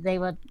 they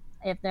would,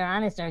 if they're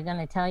honest, they're going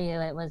to tell you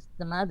it was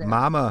the mother.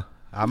 Mama.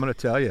 I'm going to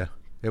tell you.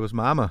 It was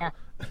Mama.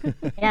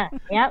 Yeah,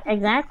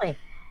 exactly.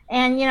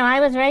 And,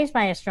 I was raised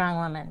by a strong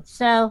woman.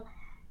 So,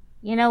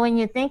 when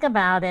you think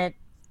about it,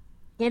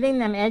 getting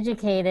them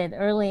educated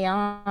early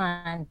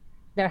on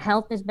their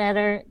health is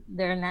better.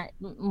 They're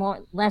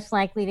less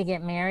likely to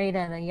get married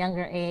at a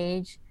younger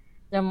age.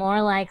 They're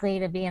more likely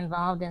to be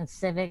involved in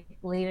civic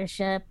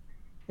leadership.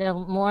 They're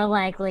more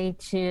likely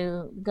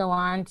to go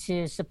on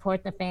to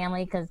support the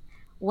family, because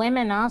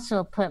women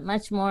also put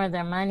much more of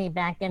their money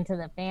back into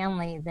the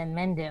family than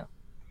men do.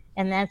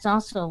 And that's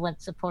also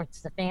what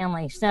supports the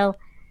family. So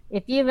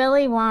if you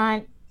really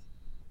want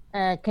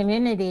a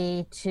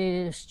community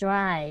to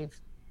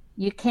strive,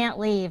 you can't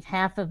leave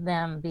half of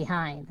them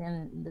behind,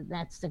 and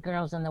that's the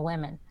girls and the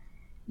women.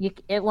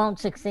 It won't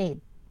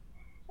succeed.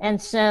 And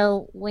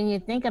so when you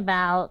think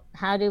about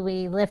how do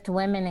we lift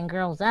women and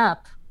girls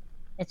up,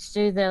 it's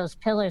through those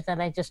pillars that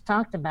I just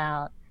talked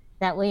about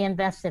that we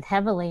invested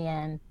heavily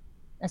in,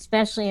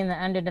 especially in the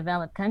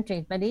underdeveloped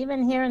countries. But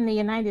even here in the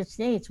United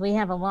States, we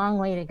have a long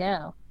way to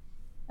go.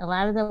 A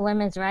lot of the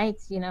women's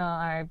rights,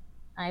 are,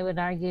 I would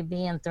argue,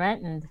 being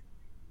threatened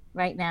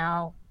right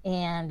now,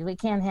 and we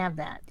can't have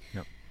that.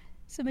 Yep.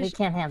 So we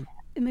can't have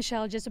that.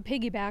 Michelle, just to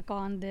piggyback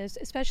on this,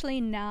 especially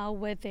now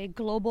with a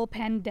global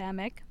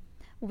pandemic,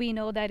 we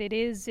know that it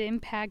is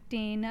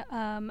impacting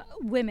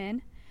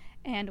women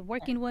and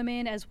working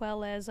women, as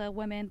well as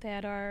women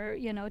that are,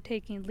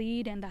 taking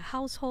lead in the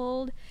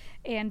household.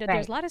 And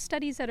there's a lot of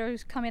studies that are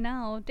coming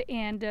out,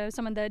 and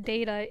some of the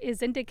data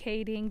is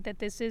indicating that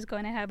this is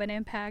going to have an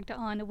impact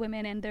on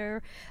women and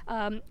their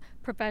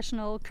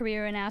professional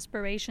career and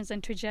aspirations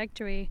and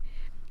trajectory.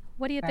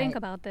 What do you think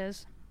about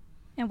this?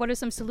 And what are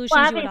some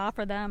solutions you would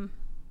offer them?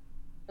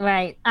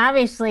 Right.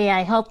 Obviously,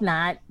 I hope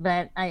not,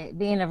 but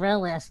being a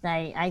realist,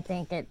 I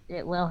think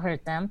it will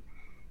hurt them.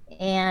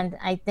 And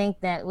I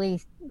think that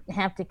we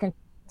have to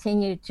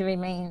continue to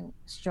remain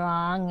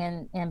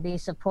strong and be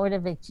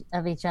supportive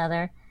of each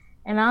other.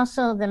 And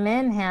also the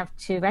men have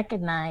to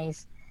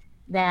recognize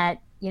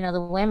that,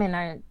 the women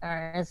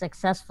are as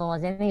successful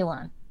as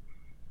anyone,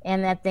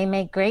 and that they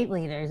make great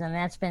leaders. And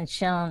that's been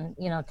shown,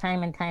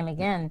 time and time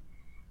again.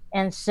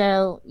 And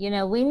so,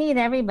 we need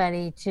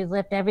everybody to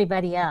lift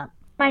everybody up.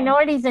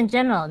 Minorities in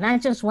general,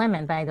 not just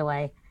women, by the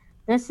way.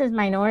 This is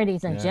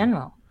minorities in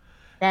general.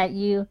 That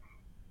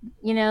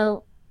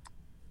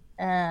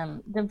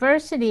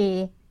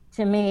diversity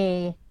to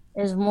me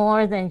is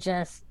more than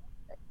just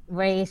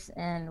race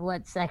and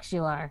what sex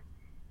you are.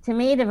 To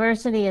me,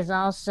 diversity is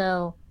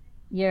also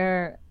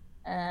your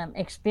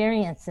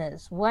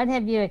experiences. What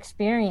have you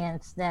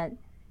experienced that,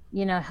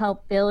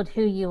 help build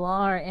who you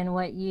are and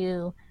what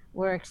you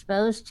were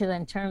exposed to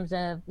in terms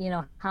of,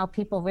 how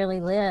people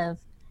really live.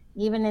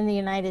 Even in the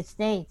United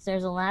States,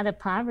 there's a lot of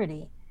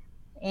poverty.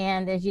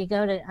 And as you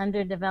go to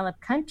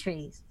underdeveloped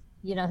countries,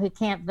 who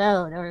can't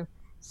vote, or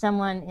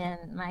someone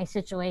in my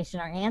situation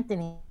or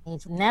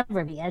Anthony's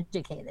never be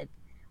educated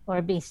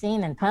or be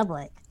seen in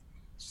public.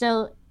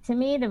 So to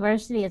me,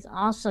 diversity is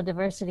also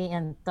diversity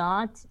in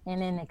thought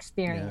and in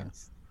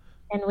experience.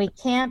 Yeah. And we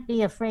can't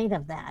be afraid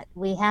of that.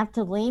 We have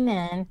to lean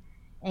in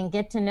and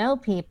get to know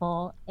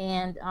people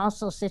and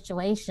also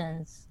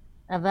situations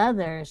of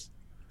others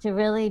to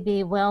really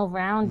be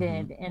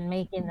well-rounded in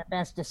making the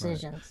best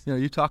decisions. Right.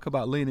 You talk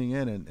about leaning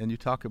in and you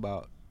talk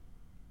about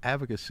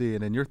advocacy,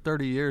 and in your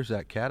 30 years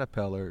at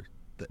Caterpillar,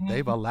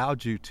 they've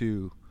allowed you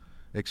to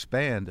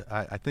expand.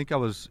 I think I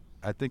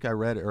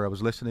read it, or I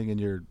was listening in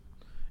your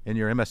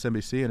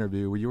MSNBC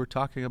interview where you were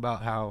talking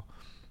about how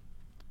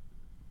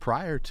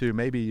prior to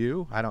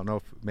I don't know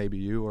if maybe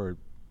you, or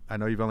I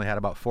know you've only had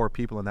about 4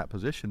 people in that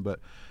position, but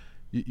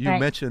you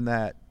mentioned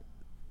that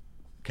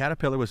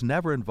Caterpillar was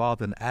never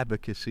involved in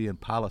advocacy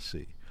and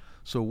policy.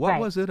 So what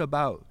was it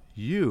about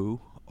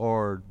you,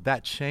 or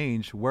that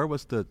change? Where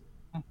was the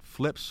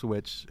flip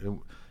switch,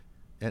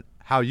 and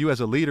how you as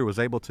a leader was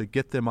able to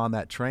get them on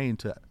that train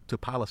to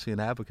policy and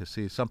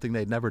advocacy, something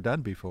they'd never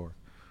done before?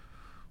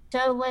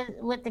 So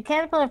with the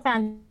Caterpillar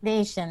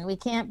Foundation, we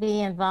can't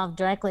be involved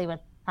directly with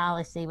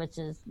policy, which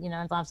is,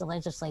 involves the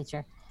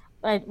legislature,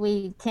 but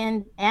we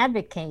can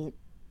advocate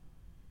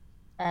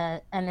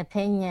an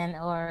opinion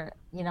or,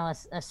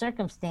 a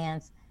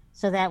circumstance,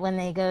 so that when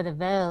they go to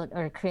vote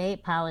or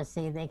create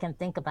policy, they can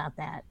think about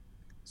that.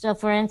 So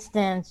for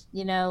instance,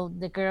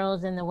 the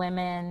girls and the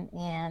women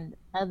and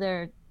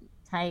other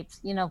types,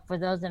 for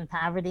those in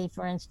poverty,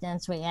 for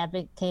instance, we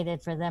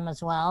advocated for them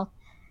as well.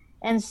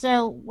 And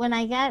so when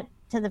I got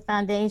to the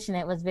foundation,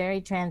 it was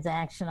very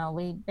transactional.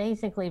 We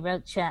basically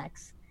wrote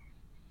checks.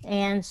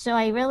 And so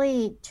I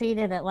really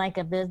treated it like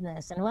a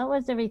business. And what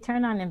was the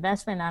return on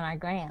investment on our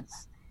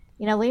grants?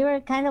 We were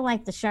kind of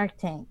like the Shark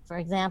Tank, for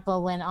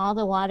example, when all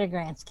the water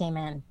grants came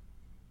in.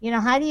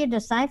 How do you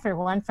decipher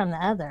one from the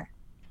other?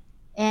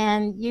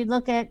 And you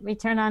look at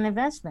return on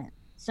investment.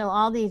 So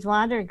all these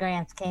water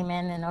grants came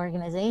in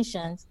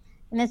organizations,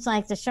 and it's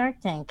like the Shark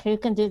Tank. Who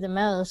can do the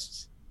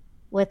most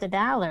with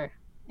 $1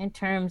 in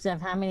terms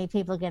of how many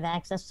people get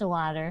access to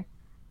water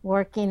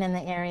working in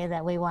the area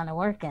that we want to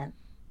work in?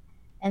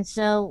 And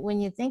so when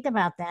you think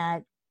about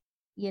that,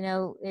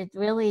 it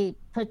really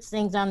puts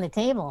things on the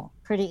table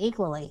pretty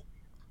equally.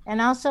 And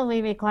also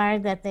we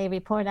required that they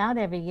report out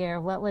every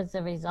year what was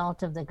the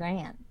result of the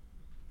grant.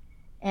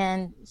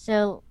 And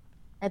so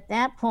at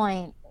that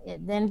point,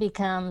 it then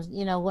becomes,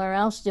 where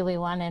else do we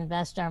want to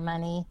invest our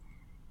money?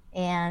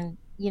 And,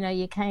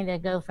 you kind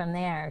of go from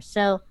there.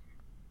 So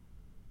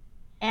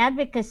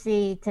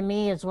advocacy to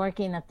me is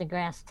working at the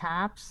grass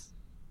tops.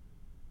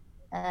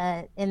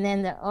 And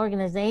then the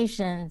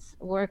organizations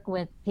work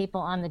with people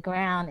on the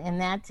ground,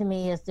 and that to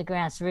me is the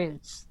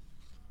grassroots.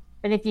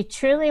 But if you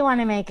truly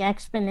want to make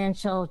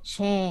exponential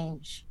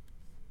change,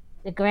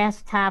 the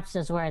grass tops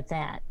is where it's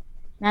at.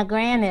 Now,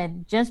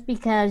 granted, just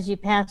because you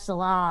pass a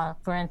law,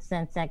 for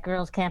instance, that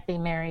girls can't be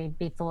married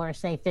before,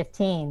 say,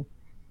 15,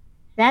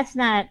 that's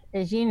not,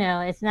 as you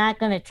know, it's not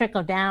going to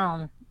trickle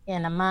down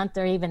in a month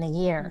or even a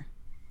year.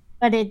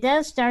 But it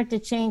does start to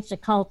change the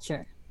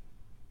culture.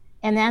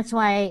 And that's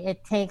why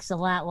it takes a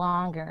lot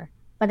longer.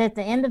 But at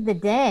the end of the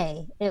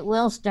day, it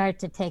will start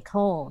to take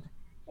hold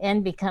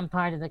and become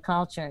part of the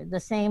culture. The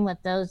same with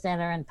those that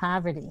are in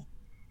poverty.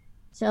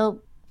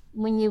 So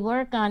when you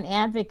work on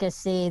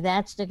advocacy,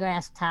 that's the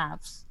grass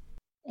tops.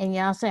 And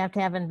you also have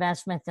to have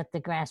investments at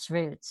the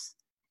grassroots.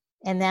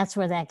 And that's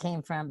where that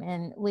came from.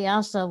 And we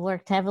also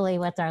worked heavily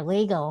with our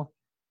legal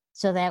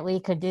so that we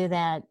could do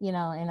that, in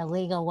a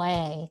legal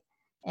way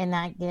and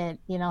not get,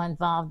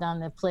 involved on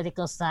the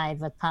political side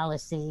with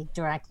policy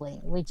directly.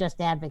 We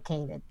just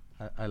advocated.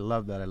 I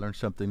love that. I learned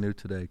something new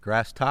today.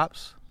 Grass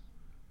tops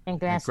and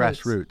grassroots. And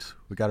grassroots.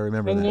 We got to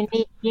remember and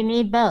that. You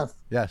need both.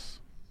 Yes.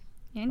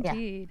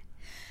 Indeed.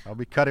 Yeah. I'll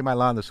be cutting my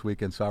lawn this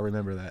weekend, so I'll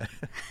remember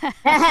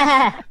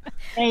that.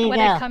 There you Would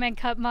go. I come and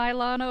cut my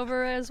lawn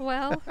over as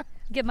well?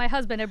 Give my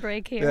husband a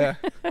break here.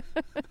 Yeah.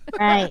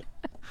 Right.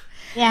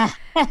 Yeah.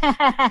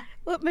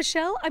 Well,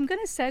 Michelle, I'm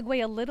going to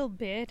segue a little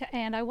bit,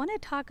 and I want to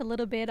talk a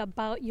little bit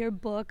about your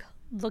book,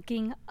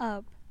 Looking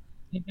Up.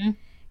 Mm-hmm.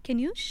 Can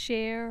you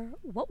share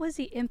what was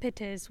the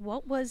impetus,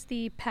 what was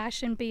the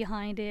passion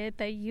behind it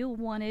that you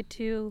wanted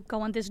to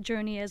go on this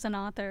journey as an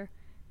author?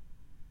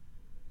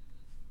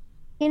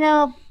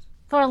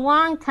 For a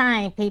long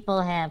time,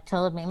 people have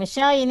told me,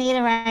 Michelle, you need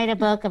to write a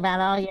book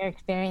about all your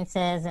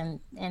experiences and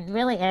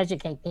really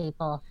educate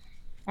people.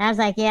 I was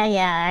like,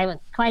 yeah, I was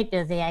quite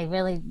busy. I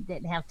really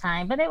didn't have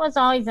time, but it was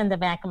always in the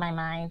back of my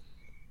mind.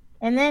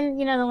 And then,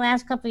 the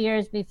last couple of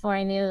years before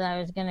I knew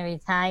I was going to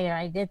retire,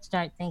 I did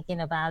start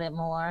thinking about it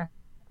more.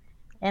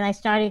 And I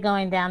started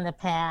going down the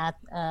path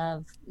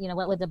of,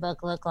 what would the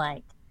book look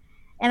like?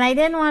 And I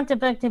didn't want the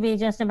book to be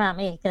just about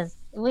me because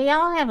we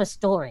all have a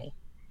story.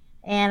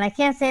 And I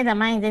can't say that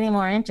mine's any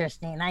more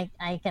interesting.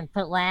 I can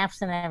put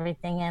laughs and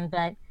everything in,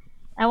 but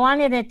I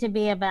wanted it to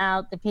be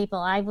about the people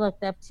I've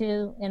looked up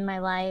to in my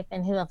life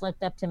and who have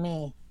looked up to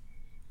me.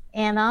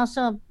 And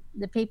also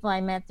the people I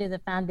met through the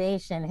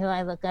foundation who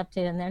I look up to,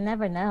 and they'll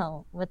never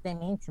know what they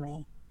mean to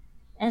me.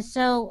 And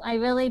so I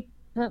really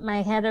put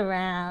my head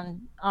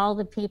around all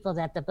the people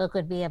that the book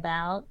would be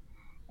about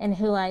and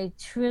who I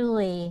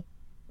truly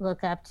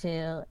look up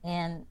to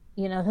and,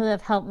 who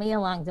have helped me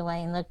along the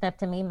way and looked up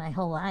to me my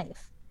whole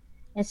life.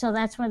 And so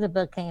that's where the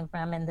book came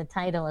from, and the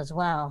title as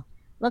well.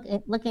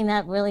 Looking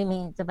up really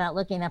means about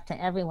looking up to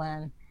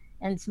everyone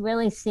and it's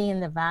really seeing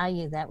the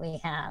value that we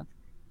have.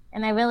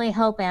 And I really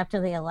hope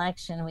after the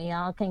election, we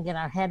all can get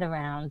our head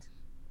around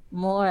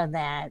more of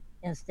that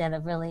instead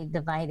of really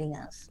dividing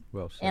us.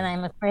 Well said. And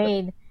I'm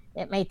afraid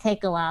it may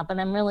take a while, but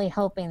I'm really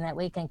hoping that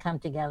we can come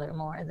together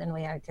more than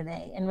we are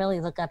today and really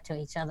look up to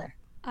each other.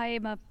 I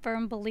am a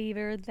firm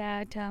believer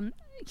that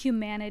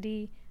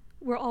humanity,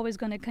 we're always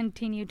going to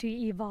continue to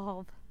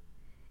evolve.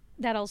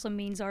 That also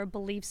means our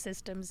belief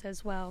systems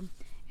as well.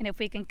 And if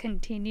we can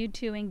continue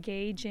to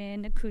engage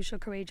in crucial,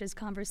 courageous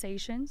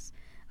conversations,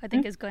 I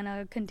think it's going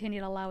to continue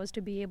to allow us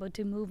to be able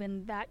to move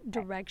in that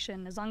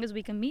direction. As long as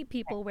we can meet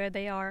people where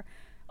they are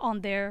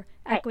on their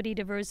equity,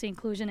 diversity,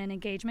 inclusion, and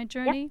engagement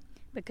journey,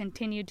 but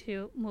continue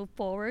to move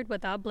forward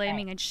without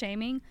blaming and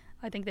shaming,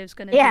 I think there's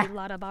going to be a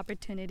lot of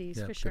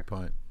opportunities for sure.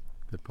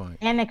 Good point.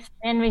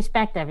 And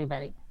respect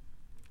everybody.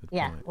 Good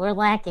point. We're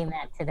lacking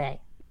that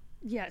today.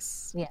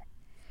 Yes. Yeah.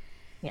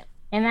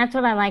 And that's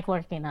what I like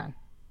working on.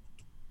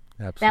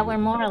 Absolutely. That we're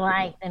more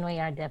alike than we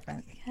are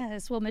different.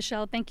 Yes. Well,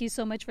 Michelle, thank you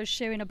so much for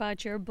sharing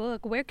about your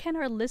book. Where can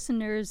our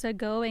listeners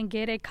go and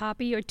get a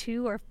copy or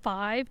 2 or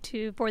 5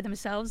 for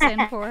themselves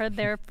and for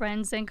their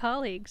friends and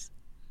colleagues?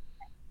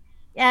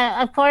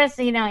 Yeah, of course,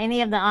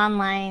 any of the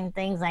online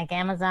things like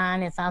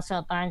Amazon, it's also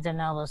at Barnes &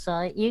 Noble.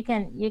 So you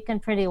can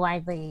pretty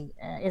widely,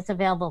 it's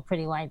available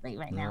pretty widely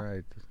right now. All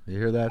right. You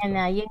hear that?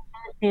 And you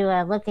can go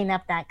to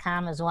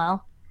lookingup.com as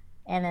well.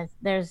 And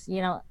there's,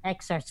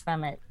 excerpts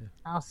from it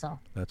also.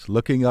 That's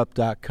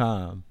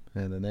lookingup.com.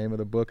 And the name of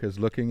the book is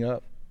Looking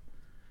Up,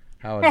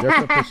 How a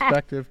Different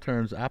Perspective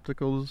Turns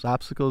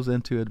Obstacles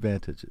into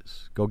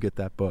Advantages. Go get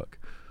that book.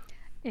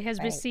 It has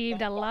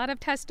received a lot of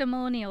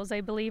testimonials,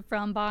 I believe,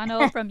 from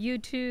Bono, from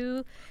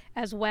U2,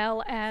 as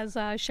well as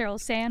Sheryl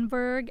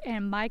Sandberg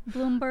and Mike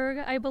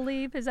Bloomberg, I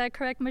believe. Is that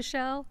correct,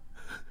 Michelle?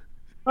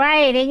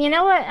 Right. And you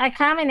know what? A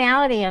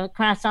commonality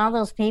across all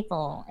those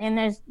people, and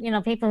there's,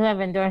 people who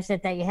have endorsed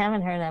it that you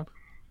haven't heard of.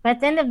 But at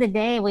the end of the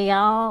day, we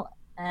all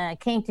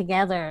came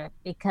together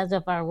because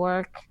of our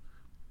work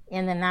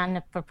in the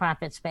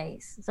non-for-profit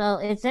space. So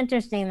it's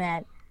interesting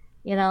that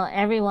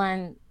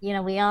everyone,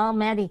 we all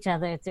met each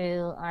other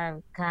through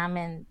our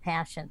common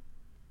passion.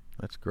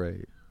 That's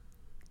great.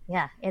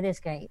 Yeah, it is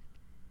great.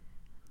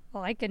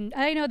 Well,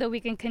 I know that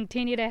we can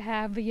continue to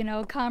have,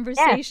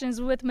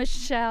 conversations with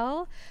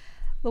Michelle,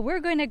 but we're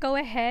going to go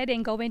ahead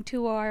and go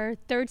into our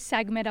third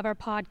segment of our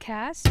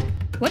podcast.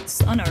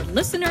 What's on our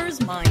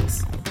listeners'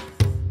 minds?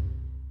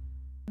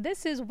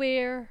 This is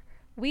where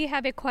we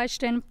have a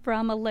question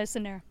from a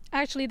listener.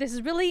 Actually, this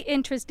is really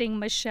interesting,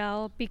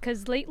 Michelle,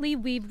 because lately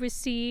we've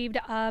received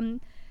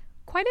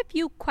quite a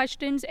few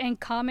questions and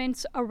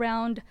comments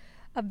around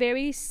a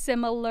very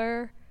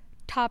similar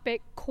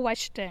topic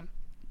question.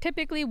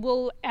 Typically,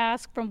 we'll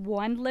ask from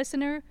one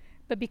listener,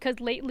 but because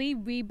lately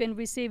we've been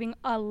receiving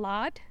a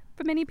lot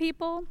from many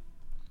people,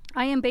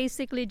 I am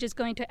basically just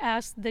going to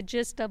ask the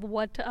gist of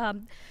what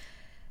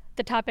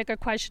the topic or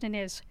question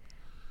is.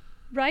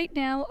 Right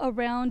now,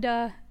 around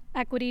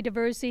equity,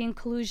 diversity,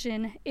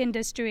 inclusion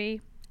industry,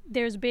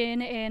 there's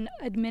been an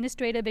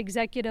administrative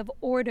executive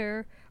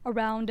order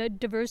around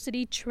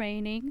diversity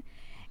training,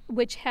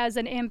 which has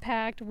an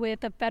impact with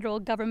the federal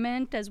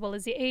government as well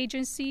as the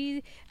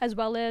agency, as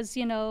well as,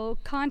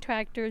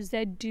 contractors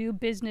that do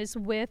business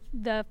with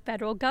the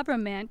federal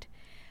government,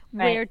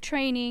 where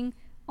training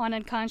on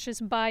unconscious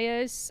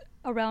bias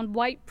around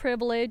white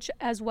privilege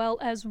as well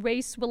as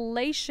race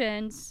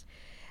relations,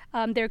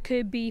 there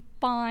could be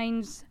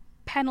fines,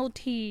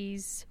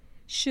 penalties,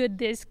 should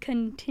this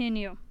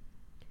continue.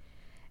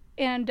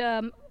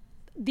 And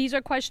these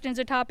are questions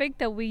or topic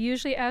that we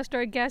usually ask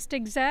our guest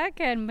exec.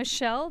 And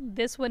Michelle,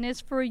 this one is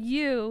for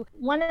you.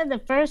 One of the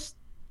first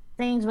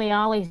things we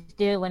always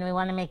do when we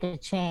want to make a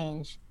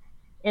change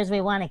is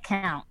we want to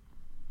count.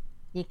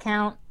 You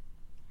count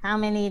how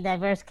many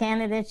diverse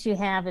candidates you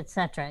have,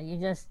 etc.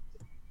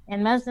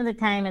 And most of the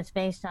time it's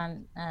based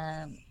on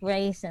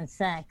race and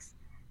sex,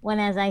 when,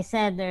 as I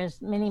said,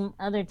 there's many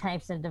other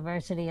types of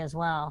diversity as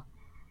well.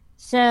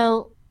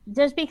 So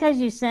just because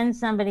you send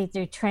somebody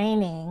through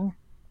training,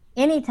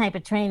 any type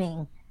of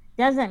training,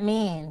 doesn't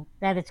mean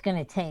that it's going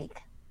to take.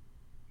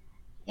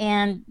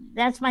 And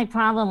that's my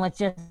problem with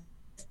just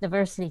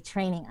diversity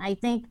training. I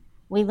think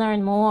we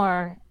learn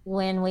more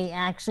when we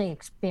actually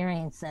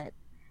experience it.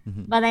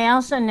 Mm-hmm. But I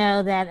also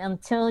know that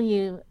until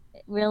you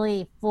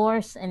really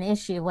force an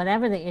issue,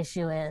 whatever the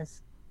issue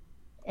is,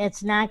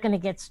 it's not going to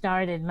get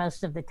started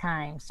most of the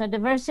time. So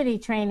diversity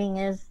training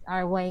is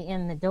our way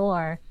in the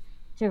door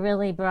to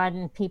really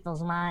broaden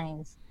people's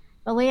minds.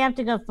 But we have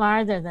to go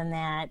farther than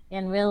that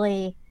and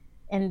really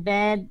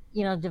embed,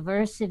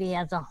 diversity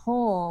as a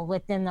whole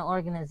within the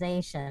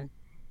organization.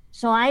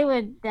 So I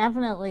would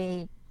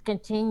definitely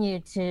continue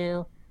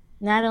to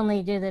not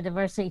only do the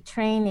diversity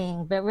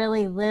training, but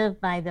really live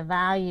by the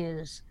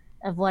values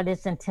of what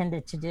it's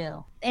intended to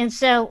do. And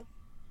so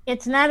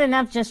it's not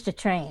enough just to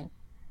train,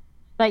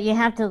 but you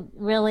have to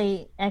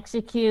really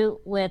execute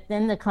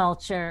within the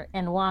culture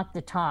and walk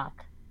the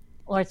talk,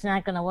 or it's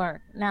not going to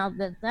work. Now,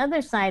 the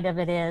other side of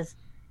it is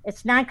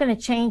it's not going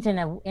to change in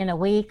a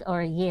week or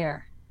a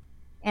year.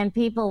 And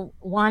people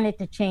want it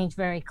to change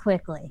very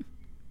quickly,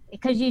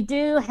 because you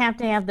do have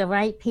to have the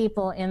right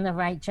people in the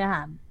right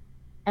job.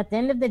 At the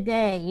end of the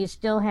day, you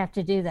still have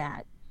to do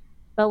that.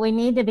 But we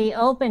need to be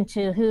open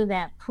to who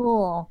that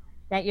pool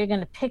that you're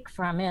going to pick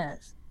from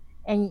is.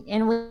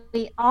 And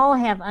we all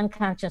have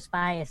unconscious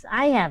bias.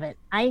 I have it.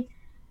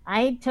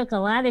 I took a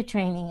lot of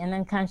training in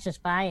unconscious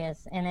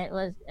bias, and it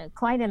was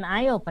quite an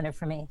eye-opener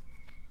for me.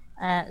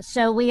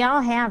 So we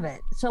all have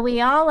it. So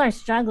we all are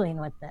struggling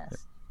with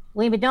this.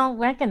 We don't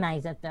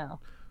recognize it, though.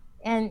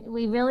 And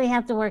we really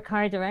have to work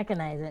hard to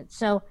recognize it.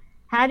 So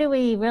how do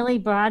we really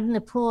broaden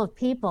the pool of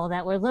people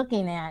that we're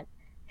looking at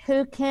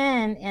who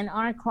can and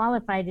are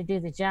qualified to do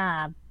the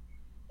job?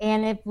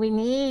 And if we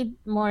need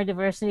more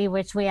diversity,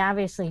 which we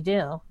obviously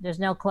do, there's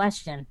no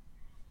question,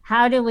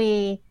 how do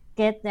we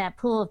get that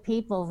pool of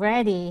people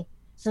ready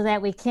so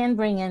that we can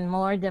bring in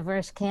more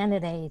diverse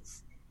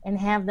candidates and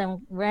have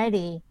them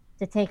ready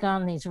to take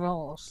on these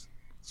roles?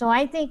 So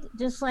I think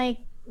just like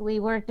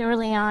we worked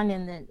early on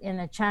in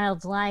a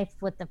child's life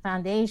with the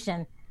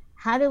foundation,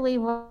 how do we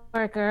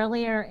work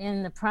earlier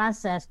in the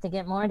process to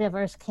get more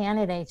diverse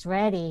candidates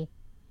ready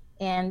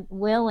and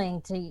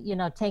willing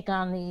to, take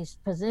on these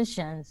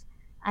positions?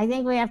 I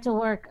think we have to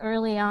work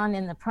early on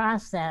in the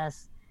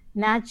process,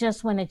 not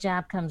just when a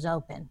job comes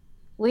open.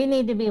 We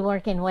need to be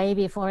working way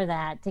before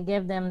that to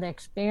give them the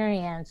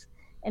experience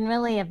and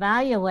really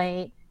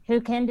evaluate who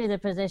can do the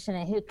position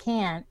and who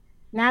can't,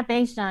 not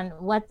based on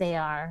what they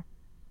are,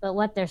 but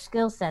what their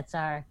skill sets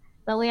are.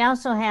 But we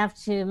also have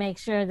to make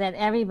sure that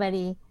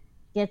everybody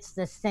gets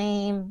the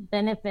same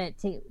benefit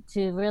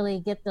to really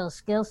get those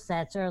skill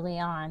sets early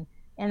on.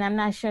 And I'm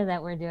not sure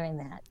that we're doing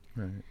that.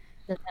 Right.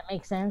 Does that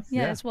make sense?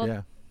 Yes.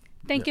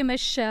 Thank you,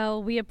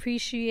 Michelle. We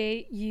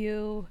appreciate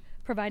you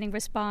providing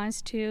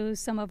response to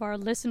some of our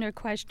listener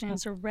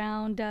questions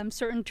around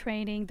certain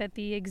training that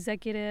the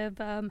executive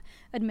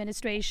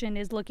administration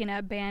is looking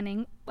at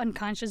banning,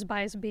 unconscious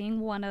bias being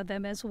one of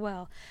them as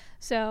well.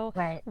 So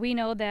we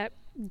know that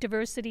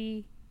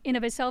diversity in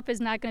of itself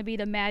is not going to be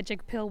the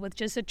magic pill with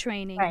just a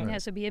training. Right. It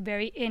has to be a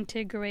very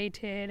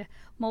integrated,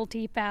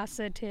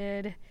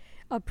 multifaceted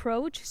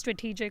approach,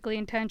 strategically,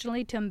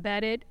 intentionally, to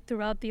embed it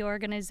throughout the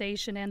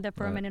organization and the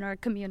firm and in our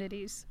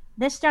communities.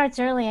 This starts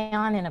early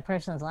on in a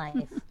person's life.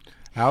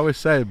 I always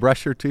say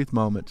brush your teeth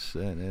moments,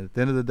 and at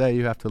the end of the day,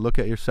 you have to look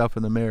at yourself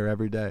in the mirror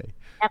every day.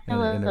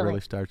 Absolutely. And it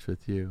really starts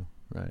with you,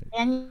 right?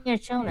 And your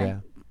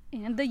children.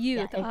 Yeah. And the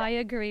youth. Yeah, I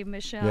agree,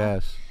 Michelle.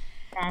 Yes.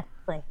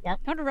 Exactly. Yep.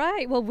 All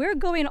right. Well, we're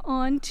going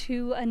on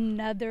to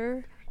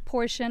another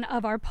portion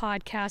of our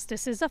podcast.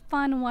 This is a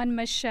fun one,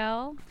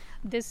 Michelle.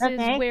 This is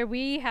where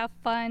we have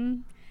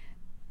fun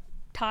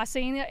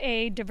tossing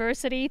a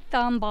diversity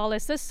thumb ball.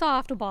 It's a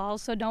softball,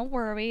 so don't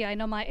worry. I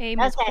know my aim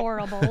is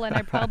horrible, and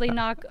I probably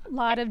knock a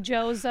lot of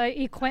Joe's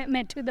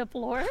equipment to the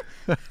floor.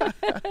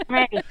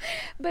 Right.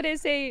 But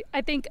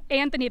I think,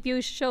 Anthony, if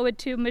you show it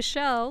to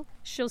Michelle,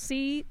 she'll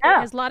see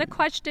there's a lot of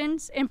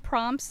questions and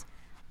prompts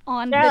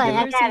on the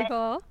diversity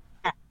ball.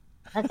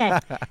 Okay.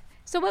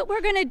 So what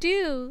we're going to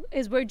do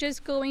is we're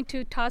just going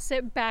to toss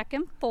it back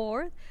and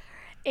forth,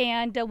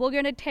 and we're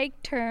going to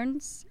take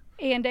turns,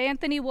 and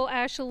Anthony will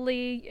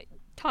actually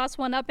toss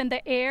one up in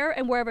the air,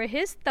 and wherever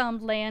his thumb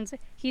lands,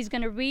 he's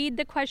going to read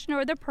the question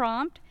or the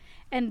prompt,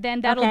 and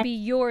then that'll be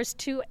yours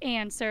to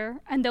answer,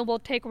 and then we'll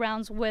take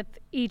rounds with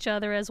each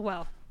other as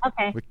well.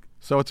 Okay.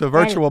 So it's a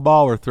virtual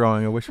ball we're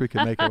throwing. I wish we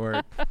could make it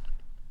work.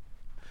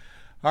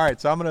 All right,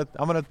 so I'm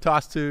gonna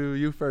toss to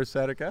you first,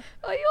 Sedika.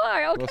 Oh, you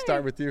are? Okay. We'll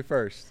start with you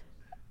first.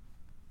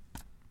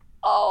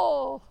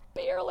 Oh,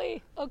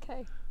 barely.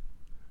 Okay.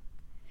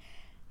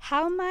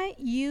 How might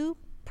you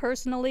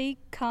personally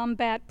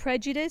combat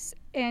prejudice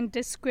and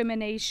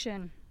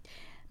discrimination?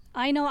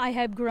 I know I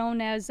have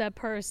grown as a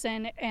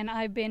person, and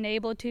I've been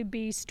able to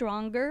be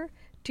stronger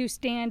to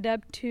stand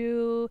up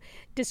to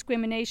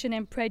discrimination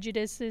and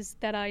prejudices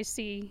that I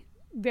see.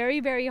 Very,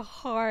 very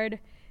hard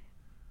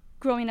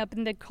growing up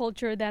in the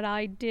culture that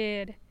I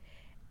did.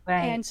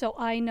 Right. And so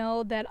I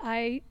know that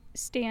I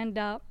stand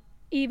up,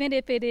 even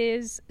if it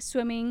is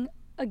swimming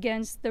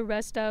against the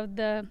rest of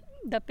the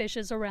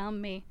fishes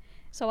around me.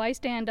 So I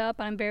stand up,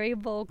 I'm very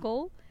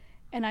vocal,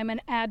 and I'm an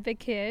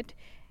advocate.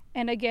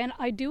 And again,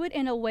 I do it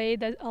in a way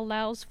that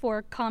allows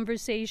for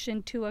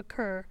conversation to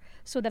occur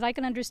so that I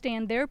can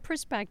understand their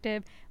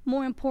perspective.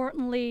 More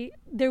importantly,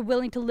 they're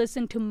willing to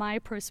listen to my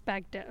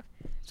perspective.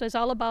 So it's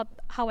all about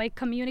how I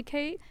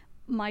communicate,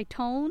 my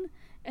tone,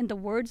 and the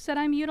words that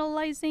I'm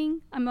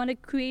utilizing. I'm going to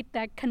create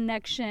that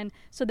connection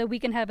so that we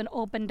can have an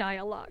open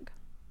dialogue.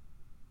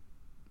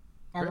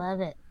 I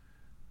love it.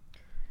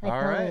 I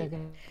All totally right. agree.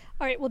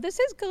 All right, well, this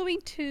is going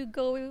to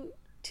go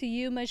to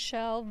you,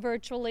 Michelle,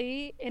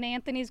 virtually, and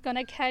Anthony's going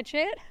to catch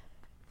it.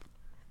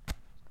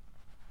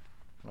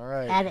 All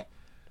right. Got it.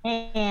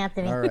 Hey,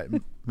 Anthony. All right.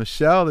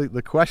 Michelle,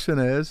 the question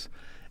is,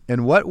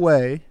 in what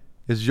way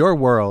is your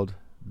world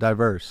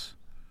diverse?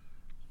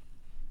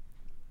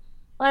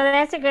 Well,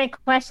 that's a great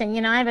question.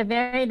 You know, I have a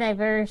very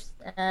diverse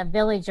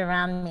village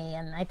around me,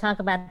 and I talk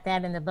about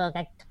that in the book.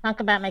 I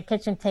talk about my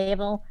kitchen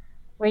table,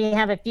 where you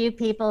have a few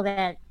people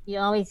that you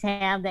always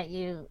have that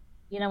you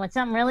know, when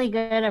something really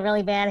good or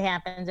really bad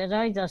happens, there's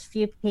always those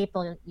few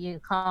people you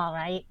call,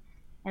 right?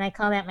 And I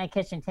call that my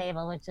kitchen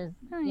table, which is,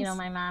 you know,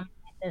 my mom,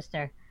 my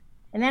sister.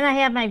 And then I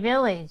have my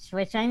village,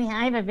 which I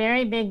have a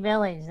very big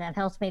village that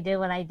helps me do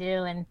what I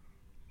do and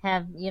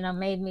have, you know,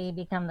 made me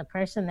become the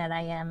person that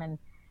I am. And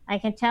I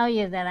can tell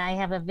you that I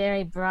have a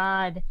very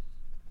broad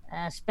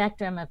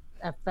spectrum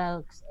of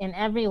folks in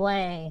every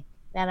way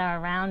that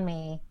are around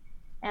me.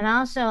 And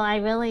also, I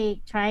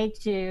really try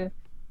to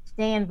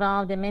stay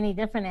involved in many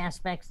different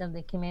aspects of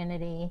the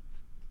community.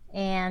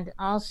 And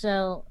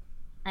also,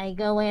 I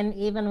go in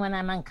even when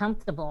I'm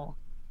uncomfortable.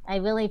 I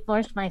really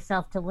force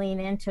myself to lean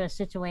into a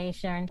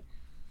situation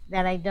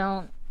that I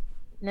don't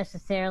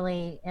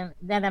necessarily,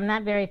 that I'm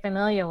not very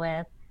familiar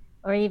with,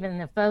 or even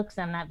the folks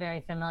I'm not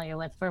very familiar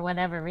with for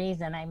whatever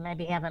reason. I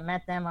maybe haven't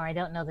met them or I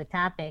don't know the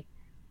topic.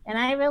 And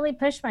I really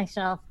push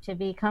myself to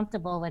be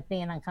comfortable with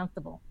being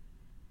uncomfortable.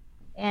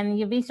 And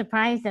you'd be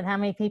surprised at how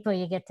many people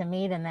you get to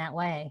meet in that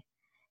way.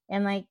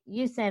 And like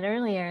you said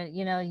earlier,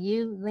 you know,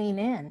 you lean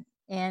in.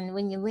 And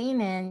when you lean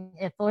in,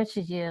 it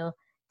forces you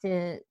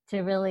to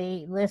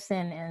really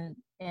listen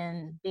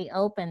and be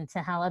open to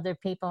how other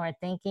people are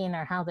thinking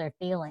or how they're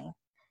feeling.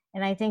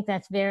 And I think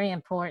that's very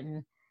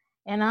important.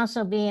 And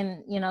also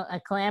being, you know, a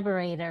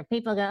collaborator.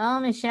 People go, oh,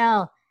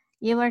 Michelle,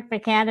 you work for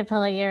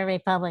Caterpillar, you're a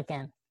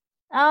Republican.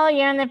 Oh,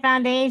 you're in the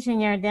foundation,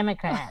 you're a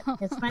Democrat.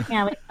 It's funny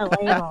how we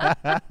put labels.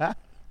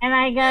 And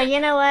I go,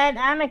 you know what?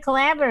 I'm a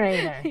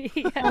collaborator.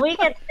 Yeah. We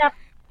get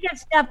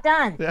stuff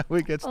done. Yeah,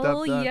 we get stuff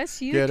Oh, done.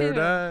 yes, you Get do. her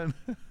done.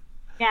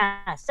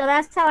 Yeah, so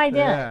that's how I do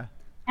Yeah. it.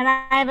 And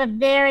I have a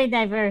very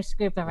diverse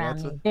group around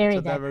Well, me. it's Very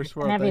a diverse in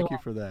world. every Thank you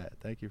way. for that.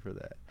 Thank you for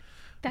that.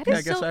 That Okay, I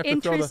is guess I so have to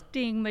throw the-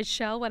 interesting,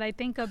 Michelle, when I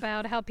think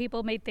about how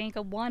people may think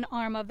of one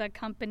arm of the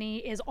company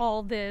is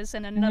all this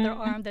and another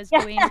arm that's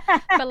doing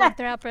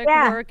philanthropic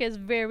Yeah. work is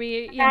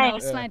very, you Right. know,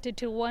 slanted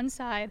to one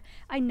side.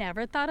 I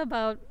never thought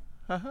about,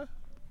 Uh-huh.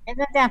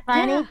 Isn't that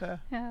funny?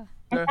 yeah.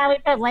 That's how we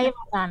put labels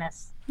on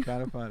us.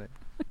 Kind of funny.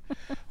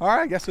 All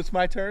right, I guess it's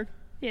my turn.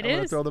 It I'm going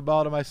to is. throw the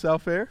ball to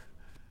myself here.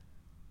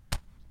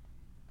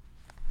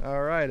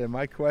 All right, and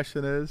my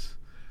question is,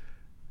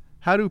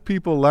 how do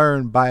people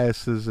learn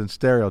biases and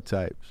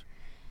stereotypes?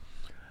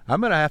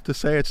 I'm going to have to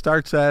say it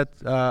starts at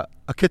a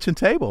kitchen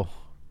table,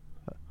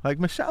 like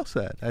Michelle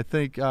said. I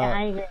think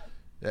I agree.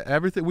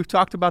 everything we've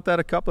talked about that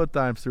a couple of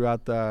times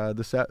throughout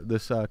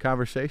this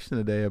conversation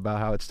today about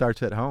how it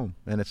starts at home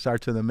and it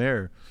starts in the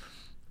mirror.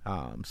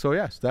 So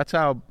yes, that's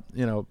how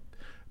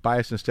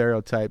bias and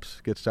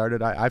stereotypes get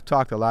started. I've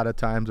talked a lot of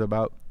times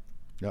about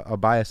a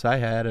bias I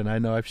had, and I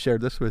know I've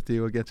shared this with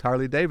you, against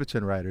Harley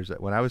Davidson riders.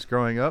 That when I was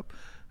growing up,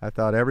 I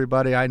thought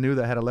everybody I knew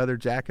that had a leather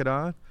jacket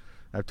on,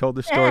 I've told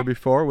this story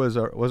before, was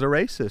a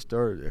racist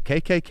or a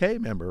KKK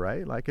member,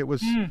 right? Like it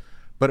was,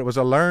 but it was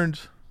a learned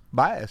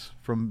bias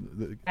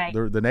from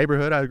the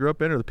neighborhood I grew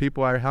up in, or the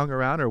people I hung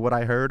around, or what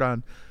I heard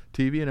on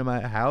TV and in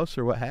my house,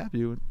 or what have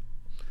you.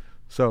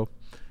 So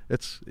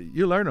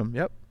you learn them.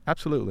 Yep,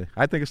 absolutely.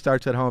 I think it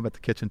starts at home at the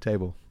kitchen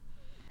table.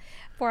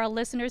 For our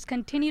listeners,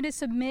 continue to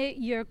submit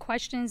your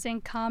questions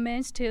and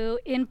comments to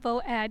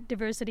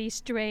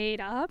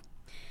info@DiversityStraightUp.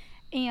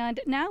 And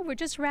now we're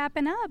just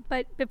wrapping up.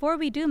 But before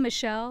we do,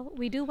 Michelle,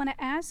 we do want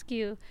to ask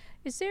you,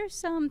 is there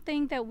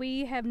something that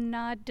we have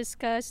not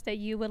discussed that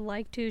you would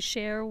like to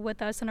share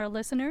with us and our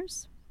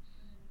listeners?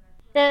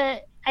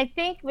 I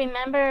think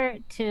remember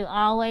to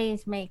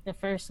always make the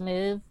first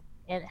move.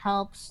 It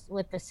helps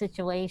with the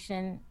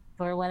situation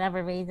for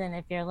whatever reason.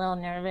 If you're a little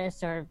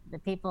nervous or the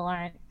people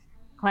aren't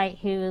quite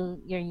who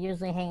you're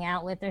usually hang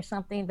out with or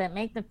something, but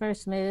make the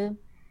first move.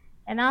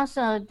 And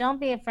also don't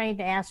be afraid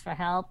to ask for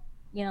help.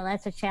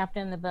 That's a chapter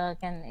in the book,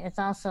 and it's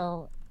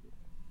also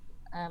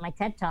my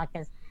TED Talk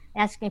is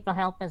asking for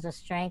help as a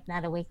strength,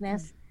 not a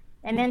weakness.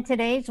 And in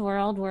today's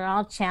world, we're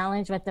all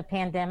challenged with the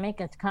pandemic.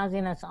 It's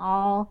causing us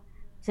all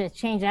to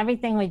change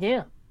everything we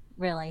do,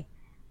 really.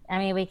 I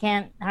mean, we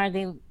can't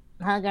hardly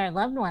hug our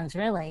loved ones,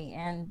 really,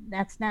 and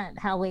that's not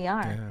how we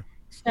are. Yeah.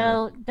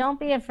 So don't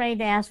be afraid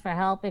to ask for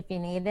help if you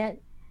need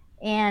it.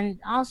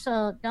 And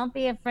also don't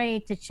be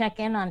afraid to check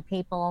in on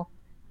people,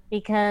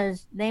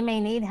 because they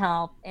may need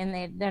help and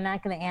they're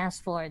not going to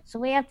ask for it. So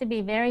we have to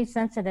be very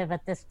sensitive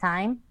at this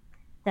time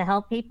to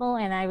help people,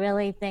 and I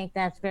really think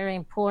that's very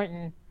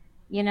important.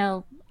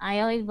 I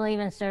always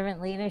believe in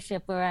servant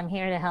leadership, where I'm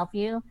here to help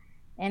you.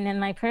 And in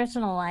my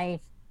personal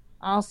life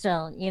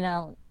also,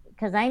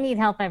 because I need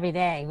help every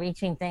day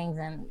reaching things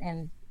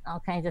and all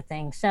kinds of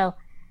things. So,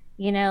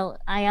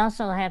 I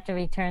also have to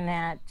return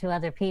that to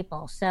other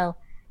people. So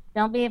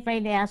don't be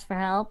afraid to ask for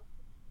help,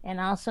 and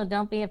also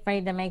don't be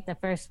afraid to make the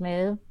first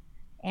move,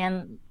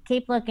 and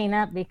keep looking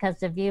up, because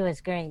the view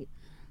is great.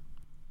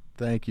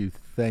 Thank you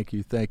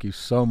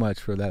so much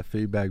for that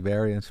feedback.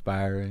 Very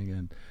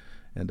inspiring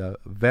and a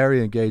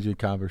very engaging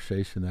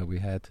conversation that we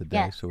had today.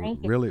 Yes, so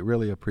thank you.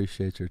 really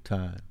appreciate your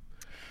time.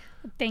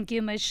 Thank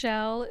you,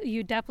 Michelle.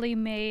 You definitely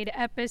made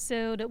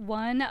episode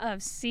 1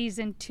 of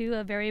season 2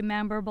 a very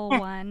memorable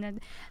one.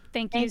 And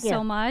thank you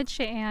so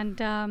much.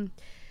 And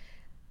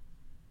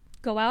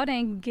go out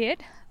and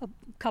get a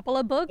couple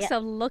of books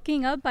of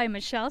Looking Up by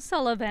Michelle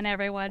Sullivan,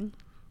 everyone.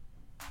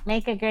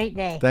 Make a great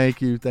day.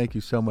 Thank you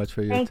so much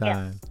for your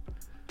time.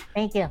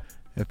 Thank you.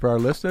 And for our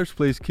listeners,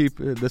 please keep,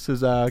 this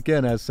is,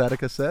 again, as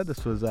Sadika said,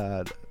 this was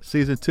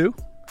season 2,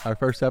 our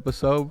first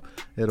episode.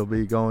 It'll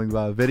be going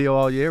video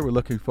all year. We're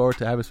looking forward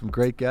to having some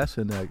great guests,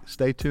 and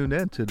stay tuned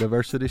in to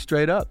Diversity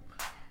Straight Up.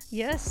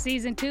 Yes,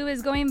 season 2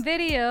 is going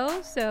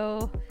video,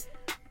 so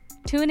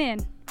tune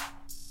in.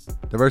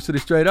 Diversity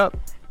Straight Up.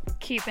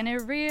 Keeping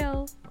it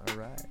real. All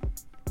right.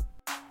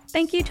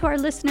 Thank you to our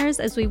listeners,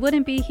 as we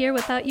wouldn't be here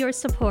without your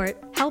support.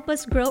 Help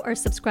us grow our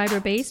subscriber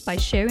base by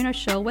sharing our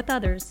show with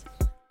others.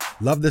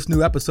 Love this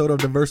new episode of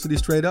Diversity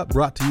Straight Up,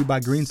 brought to you by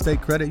Green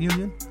State Credit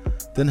Union?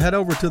 Then head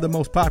over to the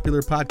most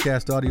popular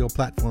podcast audio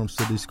platforms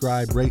to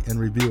describe, rate, and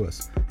review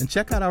us. And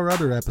check out our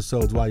other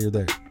episodes while you're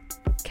there.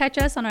 Catch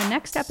us on our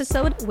next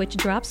episode, which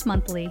drops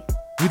monthly.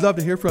 We'd love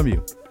to hear from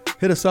you.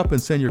 Hit us up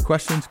and send your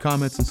questions,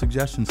 comments, and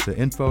suggestions to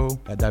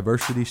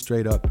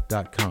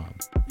info@diversitystraightup.com.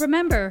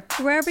 Remember,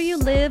 wherever you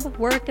live,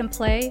 work, and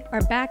play,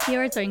 our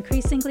backyards are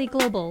increasingly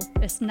global.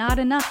 It's not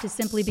enough to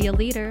simply be a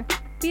leader.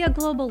 Be a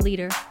global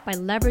leader by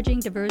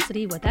leveraging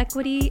diversity with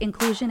equity,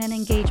 inclusion, and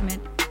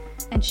engagement.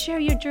 And share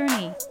your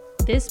journey.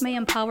 This may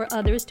empower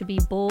others to be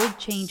bold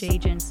change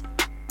agents.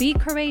 Be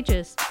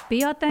courageous,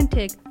 be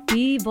authentic,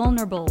 be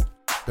vulnerable.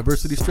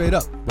 Diversity Straight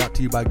Up, brought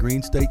to you by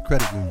Green State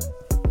Credit Union.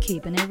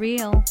 Keeping it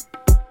real.